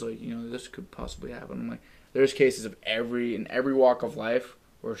well, there's like this could possibly happen. I'm like, there's cases of in every walk of life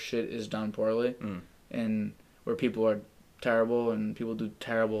where shit is done poorly and where people are terrible and people do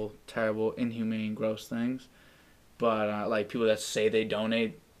terrible, inhumane, gross things. But like people that say they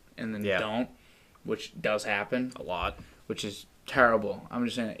donate and then don't, which does happen a lot, which is terrible. I'm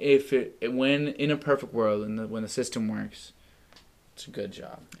just saying, when in a perfect world and when the system works, it's a good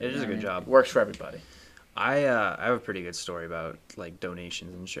job. It is a good job. It works for everybody. I have a pretty good story about like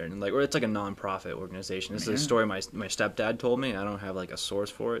donations and shit, and like it's like a non-profit organization. This is a story my stepdad told me. I don't have like a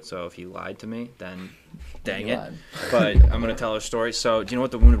source for it, so if he lied to me, then dang it. But I'm gonna tell a story. So, do you know what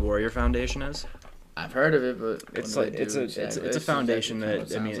the Wounded Warrior Foundation is? I've heard of it, but it's like it's a foundation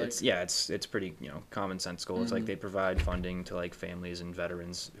that it's pretty commonsensical. It's like they provide funding to like families and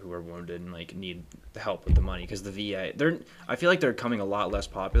veterans who are wounded and like need the help with the money because the VA I feel like they're becoming a lot less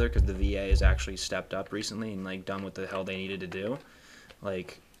popular because the VA has actually stepped up recently and like done what the hell they needed to do.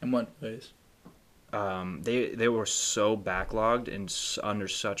 Like in what ways? They were so backlogged and under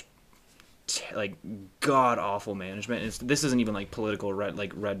such like god awful management. This isn't even like political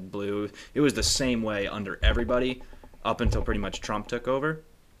red blue. It was the same way under everybody up until pretty much Trump took over.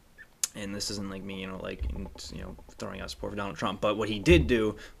 And this isn't like me, throwing out support for Donald Trump. But what he did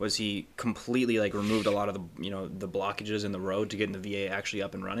do was he completely like removed a lot of the blockages in the road to getting the VA actually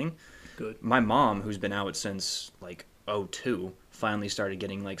up and running. Good. My mom, who's been out since like 2002, finally started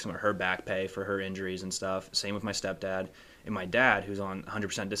getting like some of her back pay for her injuries and stuff. Same with my stepdad. And my dad, who's on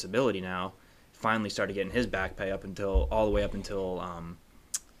 100% disability now, finally started getting his back pay all the way up until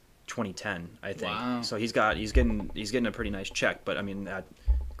 2010, I think. Wow. So he's getting a pretty nice check, but I mean,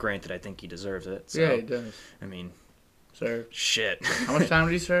 granted, I think he deserves it. So, yeah, he does. I mean, serve. Shit. How much time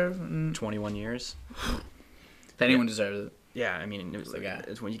did he serve? 21 years. If anyone deserves it. Yeah, I mean,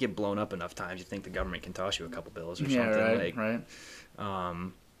 it's when you get blown up enough times, you think the government can toss you a couple bills or something. Right,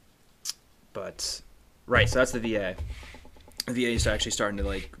 right. But right, so that's the VA. VA is actually starting to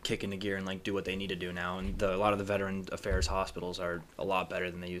like kick into gear and like do what they need to do now, and a lot of the veteran affairs hospitals are a lot better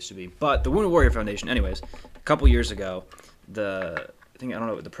than they used to be. But the Wounded Warrior Foundation, anyways, a couple years ago, I don't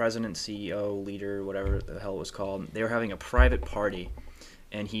know, the president, CEO, leader, whatever the hell it was called, they were having a private party,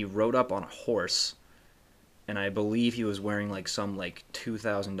 and he rode up on a horse, and I believe he was wearing like some like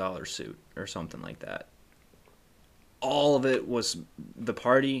 $2,000 suit or something like that. All of it was the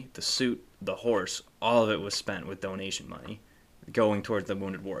party, the suit, the horse. All of it was spent with donation money going towards the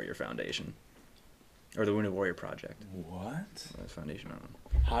Wounded Warrior Foundation. Or the Wounded Warrior Project. What? Foundation, I don't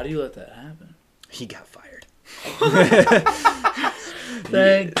know. How do you let that happen? He got fired.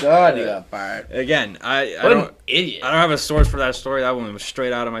 Thank God he got fired. Again, I What don't an idiot. I don't have a source for that story. That one was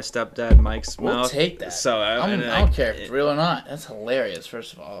straight out of my stepdad Mike's We'll mouth. take that. So I don't care if it's real or not. That's hilarious,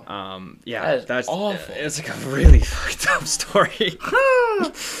 first of all. Yeah, that's awful. It's like a really fucked up story.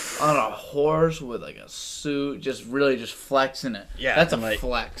 On a horse with like a suit, just flexing it. Yeah, That's a like,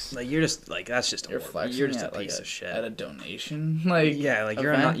 flex. Like you're just like that's just You're flexing. You're just at, a piece of shit. At a donation, like yeah, like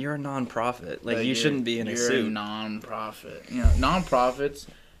event. you're a non-profit. Like you shouldn't be in a suit. You're a non-profit. You know, non-profits.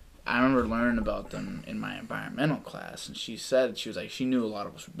 I remember learning about them in my environmental class, and she was like she knew a lot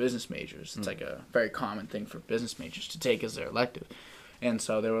of us were business majors. It's like a very common thing for business majors to take as their elective, and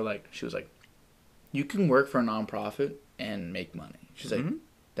so they were like, she was like, you can work for a non-profit and make money. She's like,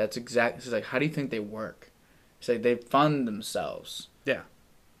 that's exactly. She's like, how do you think they work? She's like, they fund themselves. Yeah.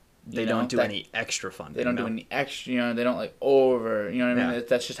 They don't do any extra funding. They don't do any extra, they don't like over, what I mean?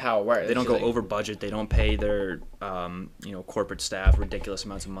 That's just how it works. They don't go over budget. They don't pay their, corporate staff ridiculous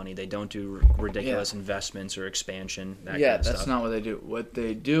amounts of money. They don't do ridiculous investments or expansion. That kind of that's stuff. not what they do. What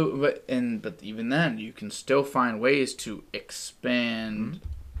they do, but even then, you can still find ways to expand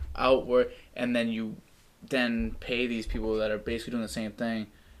outward, and then you pay these people that are basically doing the same thing,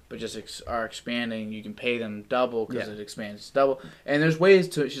 but just are expanding. You can pay them double because it expands double. And there's ways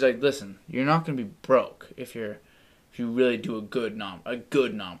to. She's like, listen, you're not going to be broke if you really do a good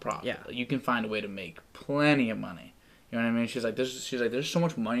nonprofit. Yeah, you can find a way to make plenty of money. You know what I mean? She's like, there's so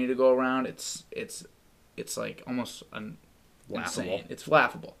much money to go around. It's like almost insane. It's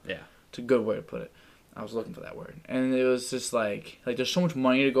laughable. Yeah, it's a good way to put it. I was looking for that word, and it was just like there's so much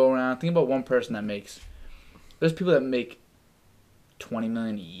money to go around. Think about one person that makes. There's people that make $20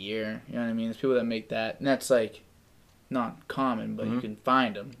 million a year. You know what I mean? There's people that make that, and that's like not common, but you can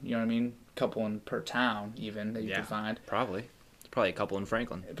find them. You know what I mean? A couple per town, even that you can find. Probably a couple in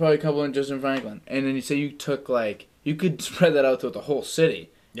Franklin. Probably a couple just in Franklin, and then you say you took you could spread that out throughout the whole city.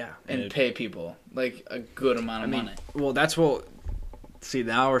 Yeah, and pay people like a good amount of money. Well, that's what. See,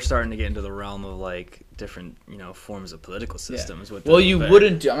 now we're starting to get into the realm of like different, forms of political systems. Yeah.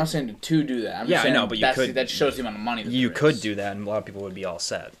 Wouldn't do. I'm not saying to do that. I'm just saying I know, but you could. That shows the amount of money. You could do that, and a lot of people would be all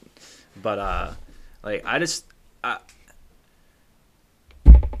set. But I'm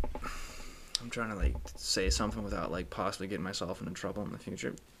trying to say something without possibly getting myself into trouble in the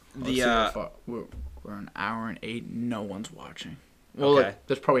future. We're an hour and 8. No one's watching. Well, okay.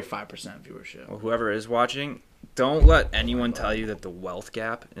 There's probably 5% viewership. Well, whoever is watching, don't let anyone tell you that the wealth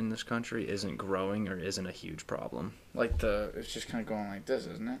gap in this country isn't growing or isn't a huge problem. It's just kind of going like this,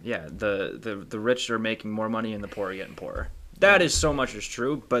 isn't it? Yeah, the rich are making more money and the poor are getting poorer. That is so much is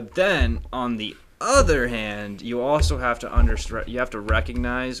true. But then on the other hand, you also have to you have to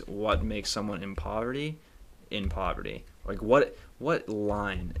recognize what makes someone in poverty. Like what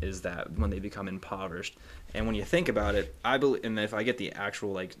line is that when they become impoverished? And when you think about it, I believe, and if I get the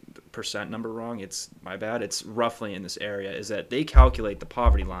actual percent number wrong, it's my bad. It's roughly in this area. Is that they calculate the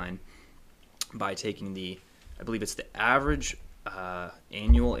poverty line by taking I believe it's the average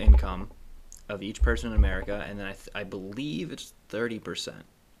annual income of each person in America, and then I believe it's 30%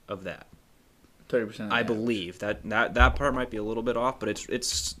 of that. 30%. I believe that part might be a little bit off, but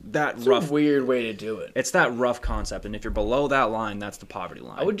it's that it's rough. A weird way to do it. It's that rough concept, and if you're below that line, that's the poverty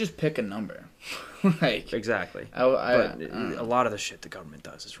line. I would just pick a number. Exactly. But a lot of the shit the government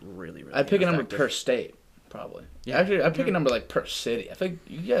does is really, really. I'd pick a number per state, probably. Yeah. Actually, I'd pick a number per city. I think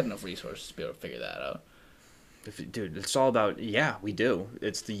you got enough resources to be able to figure that out. Dude, it's all about we do.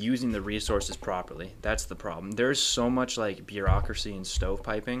 It's using the resources properly. That's the problem. There's so much bureaucracy and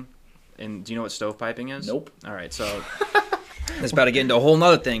stovepiping. And do you know what stovepiping is? Nope. All right, so it's about to get into a whole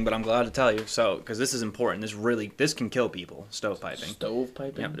nother thing, but I'm glad to tell you. So, because this is important. This can kill people. Stovepiping.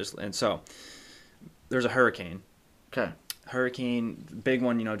 Stovepiping. Yeah. And so there's a hurricane. Okay. Hurricane, big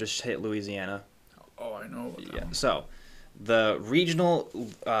one. Just hit Louisiana. Oh, I know. Yeah. So the regional,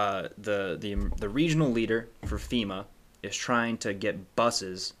 the regional leader for FEMA is trying to get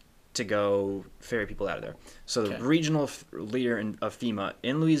buses to go ferry people out of there. So the regional leader of FEMA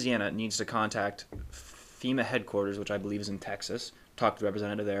in Louisiana needs to contact FEMA headquarters, which I believe is in Texas, talk to the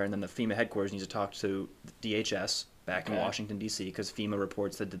representative there, and then the FEMA headquarters needs to talk to DHS back in Washington, D.C., because FEMA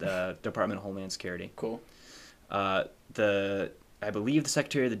reports to the Department of Homeland Security. Cool. I believe the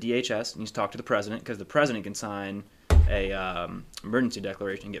Secretary of the DHS needs to talk to the President, because the President can sign a emergency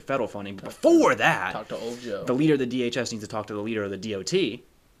declaration and get federal funding. But before that, talk to old Joe. The leader of the DHS needs to talk to the leader of the DOT,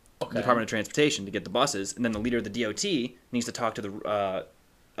 Department of Transportation, to get the buses, and then the leader of the DOT needs to talk to the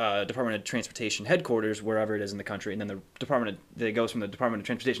Department of Transportation headquarters, wherever it is in the country, and then it goes from the Department of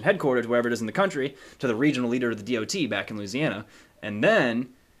Transportation headquarters, wherever it is in the country, to the regional leader of the DOT back in Louisiana, and then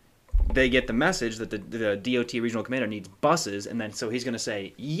they get the message that the DOT regional commander needs buses, and then so he's going to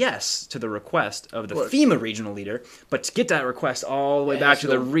say yes to the request of the FEMA regional leader, but to get that request all the way back to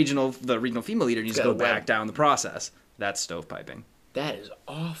the regional FEMA leader needs to go back down the process. That's stovepiping. That is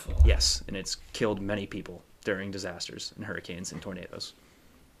awful. Yes, and it's killed many people during disasters and hurricanes and tornadoes.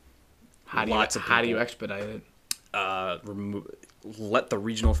 How do you expedite it? Let the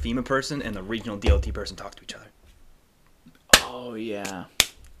regional FEMA person and the regional DOT person talk to each other. Oh, yeah.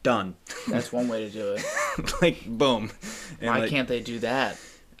 Done. That's one way to do it. Like, boom. And why can't they do that?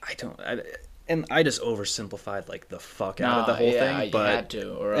 I just oversimplified like the fuck out of the whole thing. But you had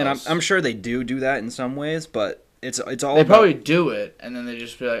to, or and else. I'm sure they do that in some ways, but it's all. They probably do it, and then they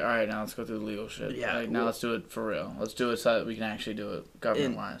just be like, all right, now let's go through the legal shit. Yeah. Like, now let's do it for real. Let's do it so that we can actually do it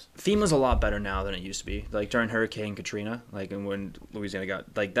government-wise. FEMA's a lot better now than it used to be. Like during Hurricane Katrina, like and when Louisiana got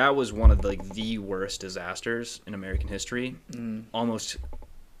like that was one of the worst disasters in American history. Almost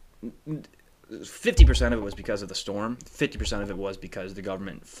 50% of it was because of the storm. 50% of it was because the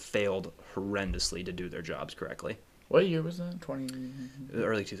government failed horrendously to do their jobs correctly. What year was that? The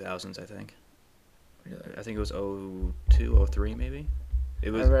early 2000s, I think. Really? I think it was 02, 03 maybe. It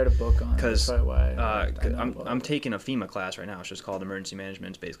was. I read a book on it. That's probably why. I'm taking a FEMA class right now. It's just called Emergency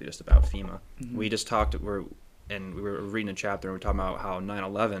Management. It's basically just about FEMA. Mm-hmm. We just talked. We were reading a chapter and we were talking about how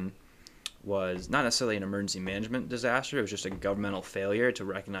 9/11 was not necessarily an emergency management disaster. It was just a governmental failure to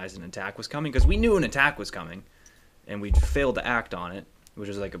recognize an attack was coming, because we knew an attack was coming, and we failed to act on it, which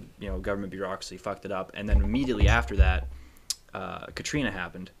is like government bureaucracy fucked it up. And then immediately after that, Katrina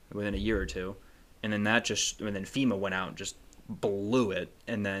happened within a year or two, and then FEMA went out and just blew it,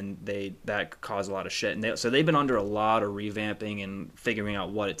 and then that caused a lot of shit. And so they've been under a lot of revamping and figuring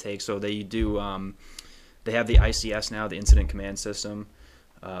out what it takes. So they do. They have the ICS now, the Incident Command System.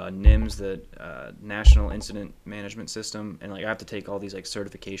 NIMS, the National Incident Management System, and I have to take all these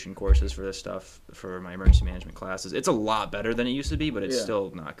certification courses for this stuff for my emergency management classes. It's a lot better than it used to be, but it's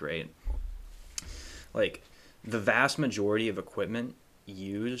still not great. Like the vast majority of equipment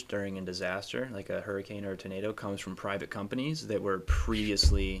used during a disaster, like a hurricane or a tornado, comes from private companies that were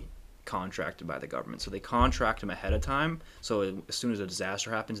previously contracted by the government. So they contract them ahead of time, so as soon as a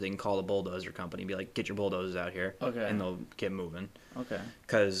disaster happens, they can call a bulldozer company and be like, get your bulldozers out here, and they'll get moving.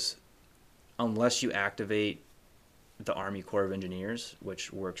 Because unless you activate the Army Corps of Engineers,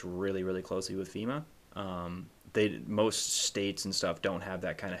 which works really, really closely with FEMA, most states and stuff don't have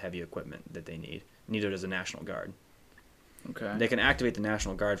that kind of heavy equipment that they need. Neither does the National Guard. They can activate the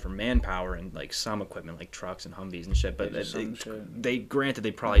National Guard for manpower and some equipment like trucks and Humvees and shit, but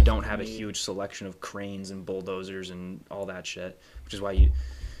they probably don't have a huge selection of cranes and bulldozers and all that shit, which is why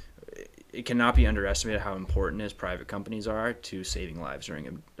it cannot be underestimated how important as private companies are to saving lives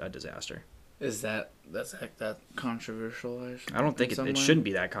during a disaster. That's that controversial? I don't think it shouldn't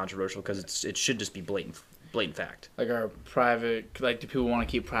be that controversial, because it should just be blatant fact. Do people want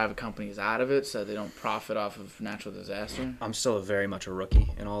to keep private companies out of it so they don't profit off of natural disaster? I'm still very much a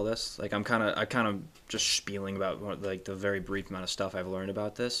rookie in all this. I kind of just spieling about the very brief amount of stuff I've learned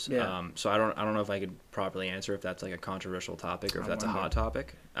about this. Yeah. So I don't know if I could properly answer if that's a controversial topic or if that's a hot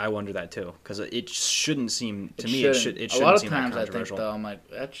topic. I wonder that too, because it shouldn't seem to me. It shouldn't seem that controversial. A lot of times I think though, I'm like,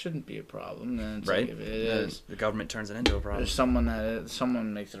 that shouldn't be a problem. And it's right? If it is, the government turns it into a problem. There's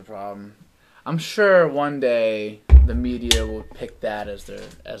someone makes it a problem. I'm sure one day the media will pick that as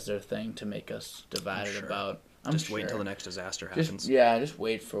their thing to make us divided about. Just wait until the next disaster happens. Just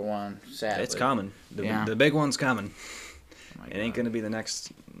wait for one. Sadly, it's coming. The big one's coming. It ain't gonna be the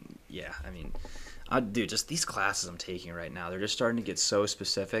next. Yeah, I mean, dude, just these classes I'm taking right now, they're just starting to get so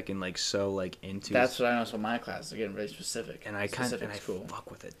specific and so into. That's what I know. So my classes are getting very specific. And I fuck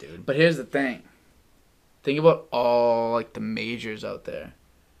with it, dude. But here's the thing. Think about all the majors out there.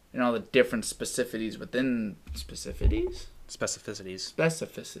 And all the different specificities within specificities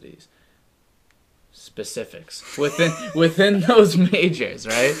specifics within those majors,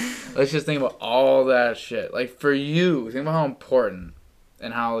 right? Let's just think about all that shit. For you, think about how important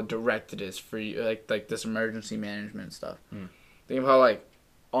and how direct it is for you, like this emergency management stuff. Think of how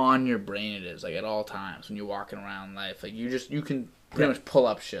on your brain it is, like, at all times when you're walking around life. Like, you can pretty much pull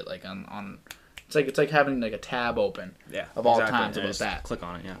up shit, like, on it's like having, like, a tab open of all times about that. Click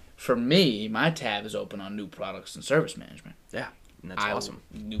on it, yeah. For me, my tab is open on new products and service management. Yeah, and that's awesome.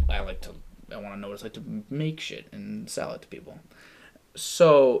 I want to know what it's like to make shit and sell it to people.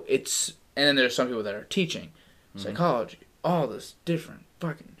 So, and then there's some people that are teaching psychology, all this different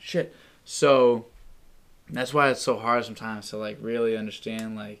fucking shit. So, that's why it's so hard sometimes to, like, really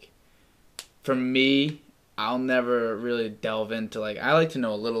understand, like, for me, I'll never really delve into, like, I like to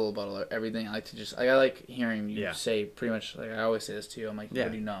know a little about everything. I like to just, like, I like hearing you say pretty much, like, I always say this to you. I'm like,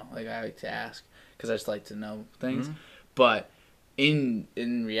 what do you know? Like, I like to ask because I just like to know things. Mm-hmm. But in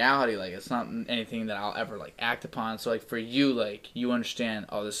reality, like, it's not anything that I'll ever, like, act upon. So, like, for you, like, you understand,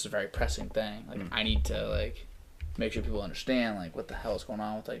 oh, this is a very pressing thing. Like, I need to, like, make sure people understand, like, what the hell is going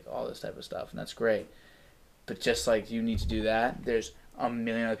on with, like, all this type of stuff. And that's great. But just like you need to do that, there's a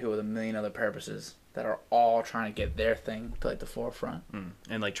million other people with a million other purposes that are all trying to get their thing to, like, the forefront.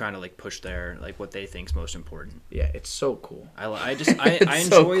 And, like, trying to, like, push their, like, what they think's most important. Yeah, it's so cool. I enjoy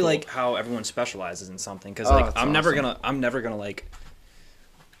so cool. Like, how everyone specializes in something, because, like, I'm never gonna like,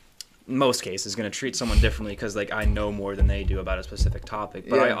 most cases gonna treat someone differently because, like, I know more than they do about a specific topic.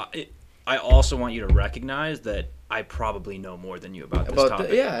 But I also want you to recognize that I probably know more than you about this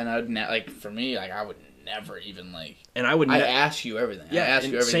topic. And I'd like, for me, like, I would never even, like, and I ask you everything. Yeah, I ask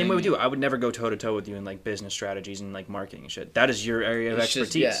you everything. Same way with you. I would never go toe to toe with you in, like, business strategies and, like, marketing and shit. That is your area of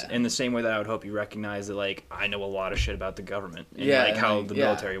expertise. In the same way that I would hope you recognize that, like, I know a lot of shit about the government and like how the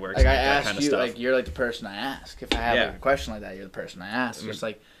military works. Like, and I ask that kind of you, stuff. like, you're, like, the person I ask. If I have like, a question like that, you're the person I ask. Just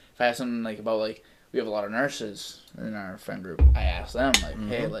like if I have something, like, about, like, we have a lot of nurses in our friend group. I ask them, like,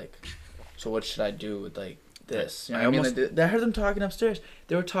 hey, like, so what should I do with, like, this? You know what I mean? Like, I heard them talking upstairs.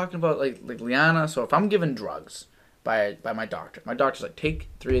 They were talking about, like Liana. So if I'm given drugs by my doctor's like, take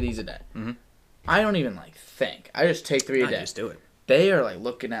 3 of these a day. Mm-hmm. I don't even, like, think. I just take 3 a day. Just do it. They are, like,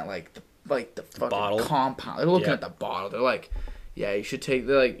 looking at, like, the fucking bottle compound. They're looking at the bottle. They're like, you should take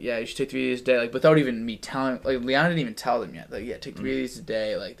 3 of these a day. Like, without even me telling. Like, Liana didn't even tell them yet. Like, take 3 of these a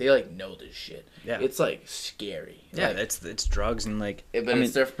day. Like, they, like, know this shit. Yeah. It's, like, scary. Yeah, like, it's drugs and, like. But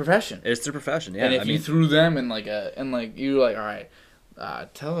it's their profession. It's their profession. Yeah. And if you threw them in, like, you're like, all right,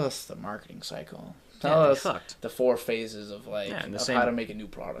 tell us the marketing cycle. Tell us the 4 phases of, like, how to make a new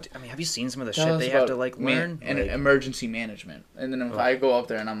product. I mean, have you seen some of the shit they have to, like, learn? And emergency management. And then if I go up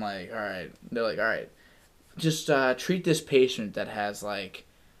there and I'm like, all right, they're like, all right, just treat this patient that has, like,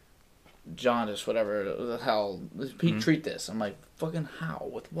 jaundice, whatever the hell. Treat this. I'm like, fucking how?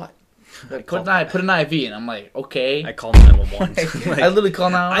 With what? Like, put an IV in. I'm like, okay. I call 911. Like, I literally call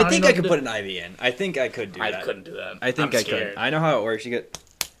 911. I think I could put an IV in. I think I could do that. I couldn't do that. I think I could. I know how it works. You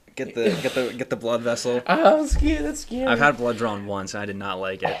get the blood vessel. I'm scared. That's scary. I've had blood drawn once, and I did not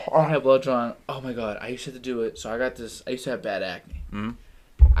like it. I had blood drawn. Oh my god, I used to have to do it. So I used to have bad acne. Mm-hmm.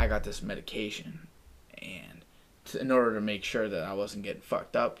 I got this medication, and in order to make sure that I wasn't getting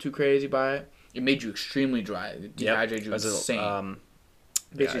fucked up too crazy by it, it made you extremely dry. It dehydrated you insane.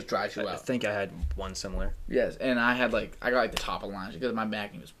 Basically dries you out. I think I had one similar. Yes, and I got, like, the top of the line because my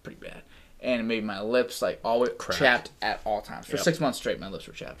acne was pretty bad. And it made my lips, like, always chapped at all times. For 6 months straight, my lips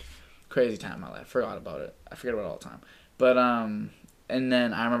were chapped. Crazy time in my life. Forgot about it. I forget about it all the time. But, and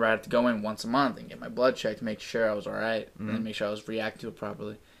then I remember I had to go in once a month and get my blood checked to make sure I was alright. And then make sure I was reacting to it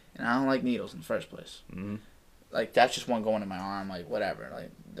properly. And I don't like needles in the first place. Mm-hmm. Like, that's just one going in my arm, like, whatever.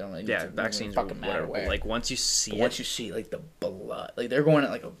 Like, they don't really vaccines fucking matter where. Like, once you see like, the blood, like, they're going at,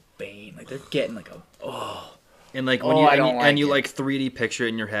 like, a vein. Like, they're getting, like, and, like, when you 3D picture it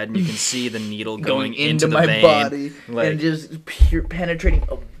in your head, and you can see the needle going into the my vein, body, like, and just penetrating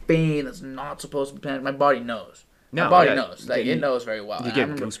a vein that's not supposed to be penetrating. My body knows. My body knows. Like, it knows very well. You get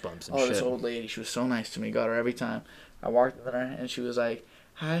goosebumps and shit. This old lady, she was so nice to me. Got her every time. I walked with her, and she was like,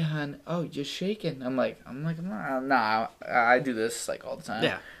 hi, hon. Oh, you're shaking. I'm like, nah, I do this, like, all the time.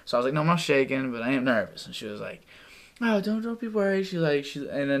 Yeah. So I was like, no, I'm not shaking, but I am nervous. And she was like, oh, don't be worried.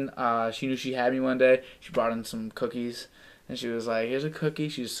 And then she knew she had me one day. She brought in some cookies, and she was like, here's a cookie.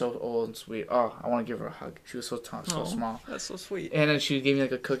 She was so old and sweet. Oh, I want to give her a hug. She was so small. That's so sweet. And then she gave me,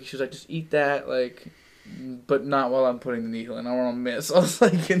 like, a cookie. She was like, just eat that, like, but not while I'm putting the needle in. I want to miss. I was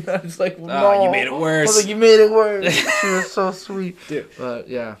like, no. You made it worse. I was like, you made it worse. She was so sweet. Dude. But,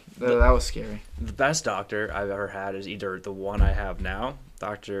 yeah, that was scary. The best doctor I've ever had is either the one I have now.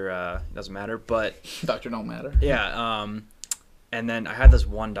 Doctor doesn't matter, but... Doctor don't matter. Yeah, and then I had this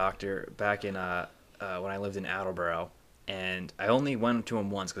one doctor back in, when I lived in Attleboro, and I only went to him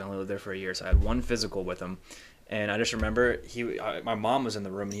once because I only lived there for a year, so I had one physical with him, and I just remember my mom was in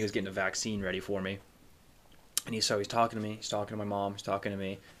the room, and he was getting a vaccine ready for me. And he's talking to me, he's talking to my mom, he's talking to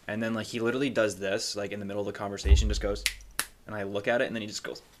me, and then like he literally does this like in the middle of the conversation, just goes, and I look at it, and then he just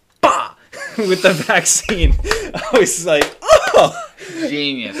goes, bah, with the vaccine. I was like, oh,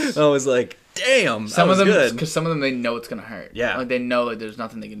 genius. I was like, damn. Some that of them, good. because some of them they know it's gonna hurt. Yeah, like they know like there's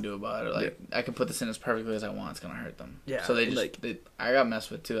nothing they can do about it. Like I can put this in as perfectly as I want, it's gonna hurt them. Yeah, so they just like I got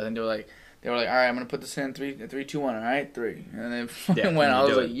messed with too. I think they were like, all right, I'm gonna put this in 3, 2, 1. All right, 3, and they fucking went. I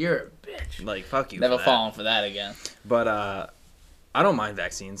was like, you're a bitch. Like fuck you. Never falling for that again. But I don't mind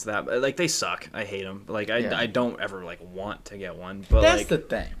vaccines. That like they suck. I hate them. Like I don't ever like want to get one. But that's like, the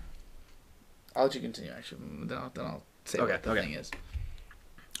thing. I'll let you continue. Actually, then I'll say what the thing is.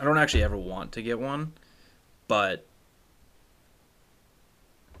 I don't actually ever want to get one, but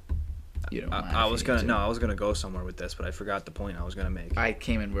you don't I was gonna go somewhere with this, but I forgot the point I was gonna make. I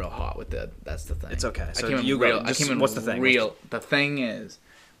came in real hot with that. That's the thing. It's okay. So I came in what's the thing? The thing is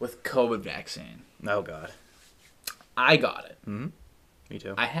with COVID vaccine. Oh God. I got it. Mm-hmm. Me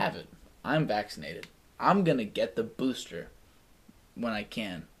too. I have it. I'm vaccinated. I'm gonna get the booster when I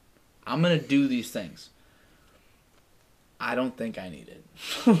can. I'm gonna do these things. I don't think I need it.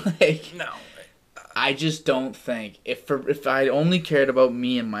 Like, no. I just don't think if I only cared about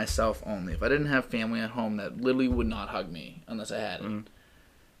me and myself only, if I didn't have family at home that literally would not hug me unless I had it,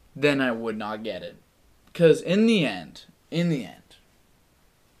 then I would not get it. Because in the end, I'm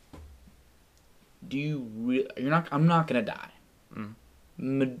not gonna die.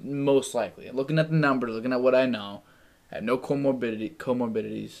 Most likely. Looking at the numbers, looking at what I know, I have no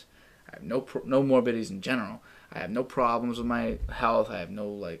comorbidities. I have no morbidities in general. I have no problems with my health. I have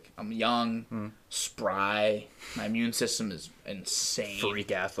no, I'm young, spry. My immune system is insane.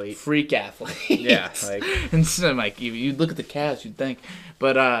 Freak athlete. Yeah. And so, you look at the cast, you'd think.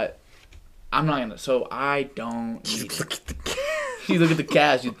 But, I'm not gonna, so I don't need it. You look at the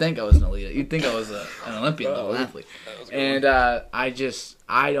cast, you'd think I was an elite. You'd think I was an Olympian level athlete. And, I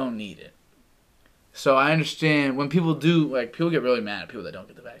don't need it. So I understand when people do, people get really mad at people that don't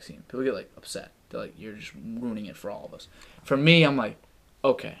get the vaccine. People get, upset. They're like, you're just ruining it for all of us. For me, I'm like,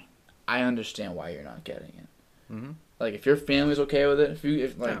 okay, I understand why you're not getting it. Mm-hmm. If your family's okay with it,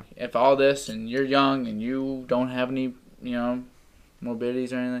 if all this and you're young and you don't have any,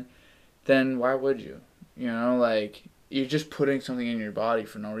 morbidities or anything, then why would you? You're just putting something in your body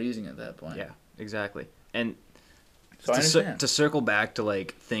for no reason at that point. Yeah, exactly. And so to circle back to,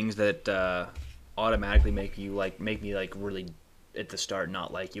 things that automatically make me, really at the start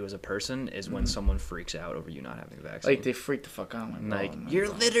not like you as a person is when someone freaks out over you not having a vaccine. They freak the fuck out. You're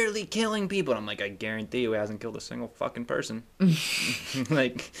literally killing people. And I'm like, I guarantee you he hasn't killed a single fucking person.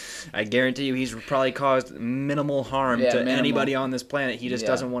 I guarantee you he's probably caused minimal harm to anybody on this planet. He just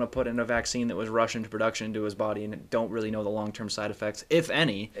doesn't want to put in a vaccine that was rushed into production into his body and don't really know the long-term side effects, if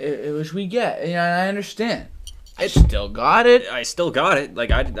any. Which we get. I understand. I still got it.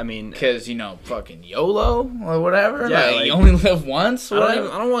 I mean... Because, fucking YOLO or whatever. Yeah, you only live once. I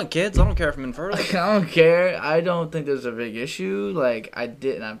don't want kids. I don't care if I'm infertile. I don't care. I don't think there's a big issue. I've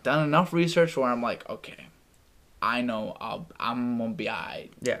done enough research where I'm like, okay, I know I'm going to be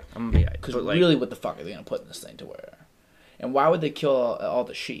alright. Yeah, I'm going to be alright. Because really, what the fuck are they going to put in this thing to wear? And why would they kill all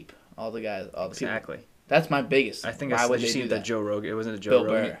the sheep? All the guys, all the Exactly. people? That's my biggest. I think why would they do that? Joe Rogan. It wasn't a Joe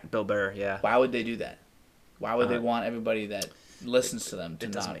Rogan. Bill Burr, yeah. Why would they do that? Why would they want everybody that listens to them to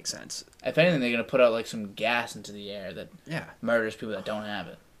it doesn't not make sense. If anything, they're going to put out some gas into the air that murders people that don't have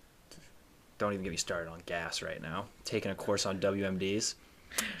it. Don't even get me started on gas right now. Taking a course on WMDs.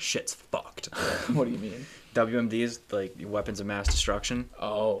 Shit's fucked. What do you mean? WMDs, weapons of mass destruction.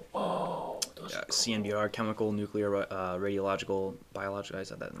 Oh. CNBR, chemical, nuclear, radiological, biological. I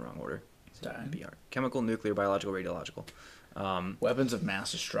said that in the wrong order. CNBR. Chemical, nuclear, biological, radiological. Weapons of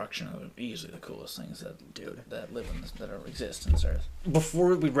mass destruction are easily the coolest things that live that exist in this earth.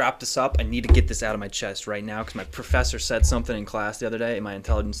 Before we wrap this up, I need to get this out of my chest right now because my professor said something in class the other day in my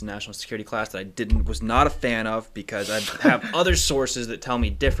intelligence and national security class that I was not a fan of because I have other sources that tell me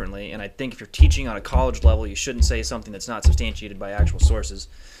differently, and I think if you're teaching on a college level, you shouldn't say something that's not substantiated by actual sources.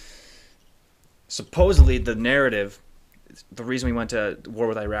 Supposedly, the narrative, the reason we went to war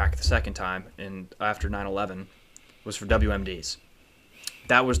with Iraq the second time and after 9/11. Was for WMDs.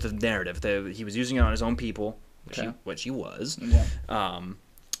 That was the narrative. He was using it on his own people, which he was. Yeah.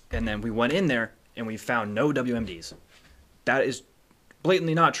 And then we went in there and we found no WMDs. That is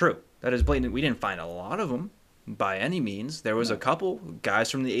blatantly not true. That is blatant. We didn't find a lot of them by any means. There was a couple. Guys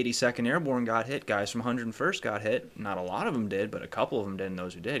from the 82nd Airborne got hit. Guys from 101st got hit. Not a lot of them did, but a couple of them did, and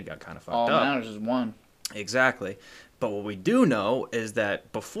those who did got kind of fucked up. All matters is one. Exactly. But what we do know is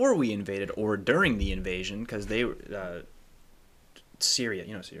that before we invaded or during the invasion, because they were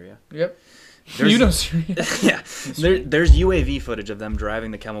Syria, Syria? Yep. You know Syria. Yeah. There's UAV footage of them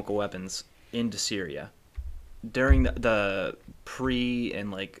driving the chemical weapons into Syria during the pre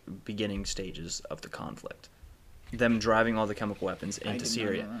and like beginning stages of the conflict. Them driving all the chemical weapons into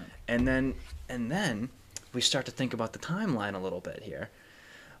Syria. And then we start to think about the timeline a little bit here.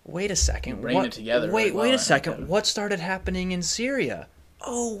 Wait a second. Bringing it together. Wait a second. What started happening in Syria?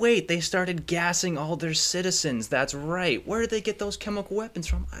 Oh, wait, they started gassing all their citizens. That's right. Where did they get those chemical weapons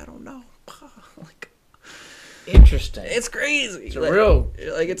from? I don't know. Like, interesting. It's crazy. It's a real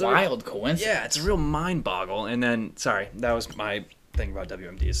it's wild coincidence. Yeah, it's a real mind boggle. And then, sorry, that was my thing about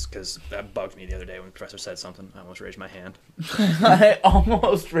WMDs, because that bugged me the other day when the professor said something. I almost raised my hand. I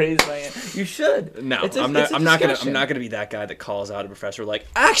almost raised my hand. You should. No, I'm not gonna be that guy that calls out a professor like,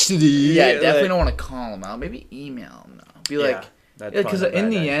 actually. Yeah, definitely don't want to call him out. Maybe email him though. Be like, because in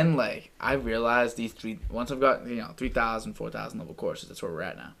the end, like I realized once I've got 3,000, 4,000 level courses. That's where we're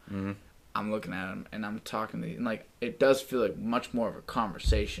at now. Mm-hmm. I'm looking at them and I'm talking to these, and like it does feel like much more of a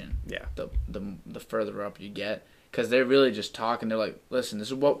conversation. Yeah. The further up you get. Because they're really just talking. They're like, listen, this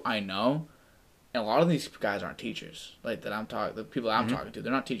is what I know. And a lot of these guys aren't teachers. Like, the people I'm talking to,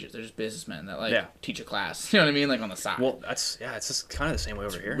 they're not teachers. They're just businessmen that, teach a class. You know what I mean? Like, on the side. Well, it's just kind of the same way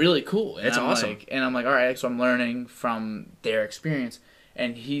over here. Really cool. And it's awesome. And I'm like, all right, so I'm learning from their experience.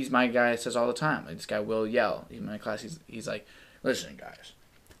 And my guy says all the time, like, this guy will yell. He's in my class. He's like, listen, guys,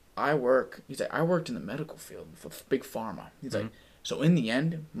 I worked in the medical field for big pharma. He's like, so in the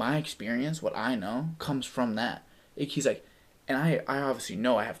end, my experience, what I know, comes from that. He's like, and I obviously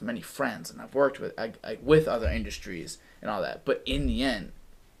know I have many friends and I've worked with other industries and all that. But in the end,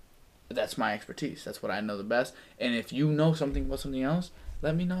 that's my expertise. That's what I know the best. And if you know something about something else,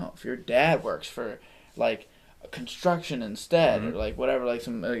 let me know. If your dad works for like construction instead or like whatever, like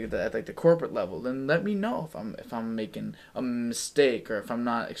some at like the corporate level, then let me know if I'm making a mistake or if I'm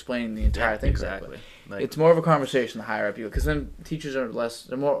not explaining the entire thing correctly. Like, it's more of a conversation the higher up you go, because then teachers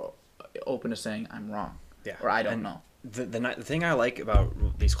they're more open to saying I'm wrong. Yeah, or I don't know. The thing I like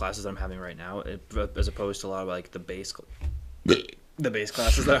about these classes that I'm having right now, as opposed to a lot of like the base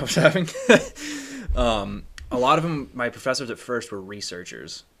classes that I was having, a lot of them, my professors at first were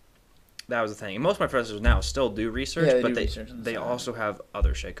researchers. That was the thing. And most of my professors now still do research, but they also have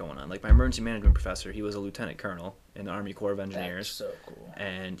other shit going on. Like my emergency management professor, he was a lieutenant colonel in the Army Corps of Engineers. That's so cool.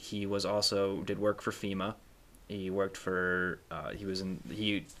 And he was also did work for FEMA. He worked for,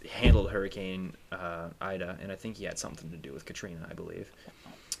 he handled Hurricane Ida, and I think he had something to do with Katrina, I believe.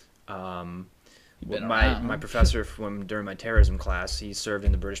 My professor during my terrorism class, he served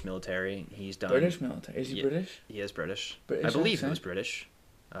in the British military. He's done British military. Is he British? He is British. British I believe accent? He was British.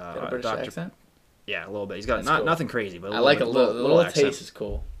 Got a British accent? Yeah, a little bit. He's got cool. Nothing crazy, but a little accent. taste is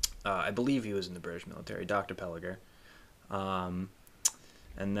cool. I believe he was in the British military, Dr. Pelliger. And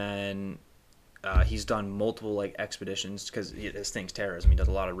then he's done multiple like expeditions, because his thing's terrorism. He does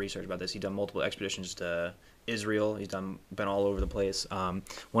a lot of research about this. He's done multiple expeditions to Israel. He's been all over the place.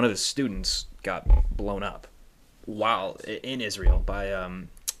 One of his students got blown up while in Israel by I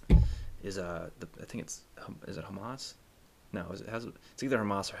think is it Hamas? No, it's either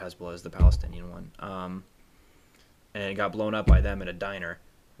Hamas or Hezbollah is the Palestinian one. And it got blown up by them at a diner.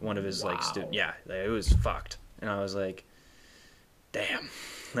 One of his students. Yeah, it was fucked. And I was like, damn.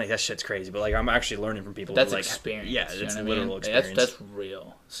 Like, that shit's crazy. But like, I'm actually learning from people. That's like, experience. Yeah, it's literal experience. That's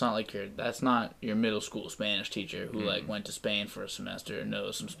real. It's not like that's not your middle school Spanish teacher who like went to Spain for a semester and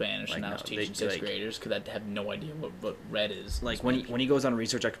knows some Spanish and now is teaching sixth graders, because I have no idea what red is. Like when he goes on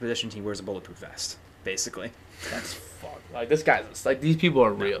research expeditions, he wears a bulletproof vest, basically. That's fucked. Like, this guy's like, these people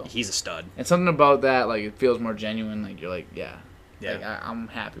are real. He's a stud. And something about that, like, it feels more genuine. Like, you're like, yeah. Like, I'm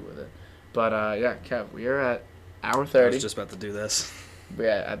happy with it. But yeah, Kev, we are at hour 30. I was just about to do this. But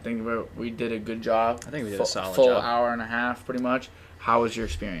yeah, I think we did a good job. I think we did a solid full job. Hour and a half, pretty much. How was your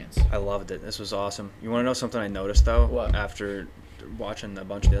experience? I loved it. This was awesome. You want to know something I noticed, though? What? After watching a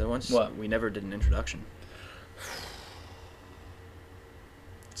bunch of the other ones? What? We never did an introduction.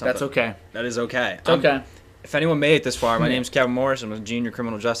 That's okay. That is okay. It's okay. If anyone made it this far, my name's Kevin Morris. I'm a junior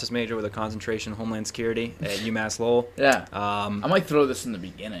criminal justice major with a concentration in Homeland Security at UMass Lowell. Yeah. I might throw this in the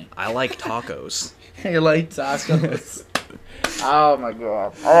beginning. I like tacos. You like tacos? Oh my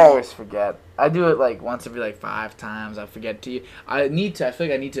god. I always forget. I do it like once every like 5 times. I forget to. I feel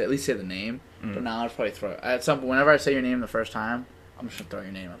like I need to at least say the name. But now I'll probably throw it. At some point, whenever I say your name the first time, I'm just going to throw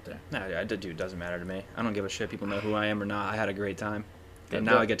your name up there. No, dude, it doesn't matter to me. I don't give a shit. People know who I am or not. I had a great time. And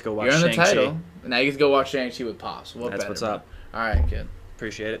now I get to go watch Shang-Chi. You're in the title. Now you get to go watch Shang-Chi with Pops. That's what's up. All right, kid.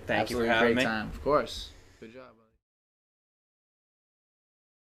 Appreciate it. Thank Absolutely you for having me. Great time. Of course. Good job.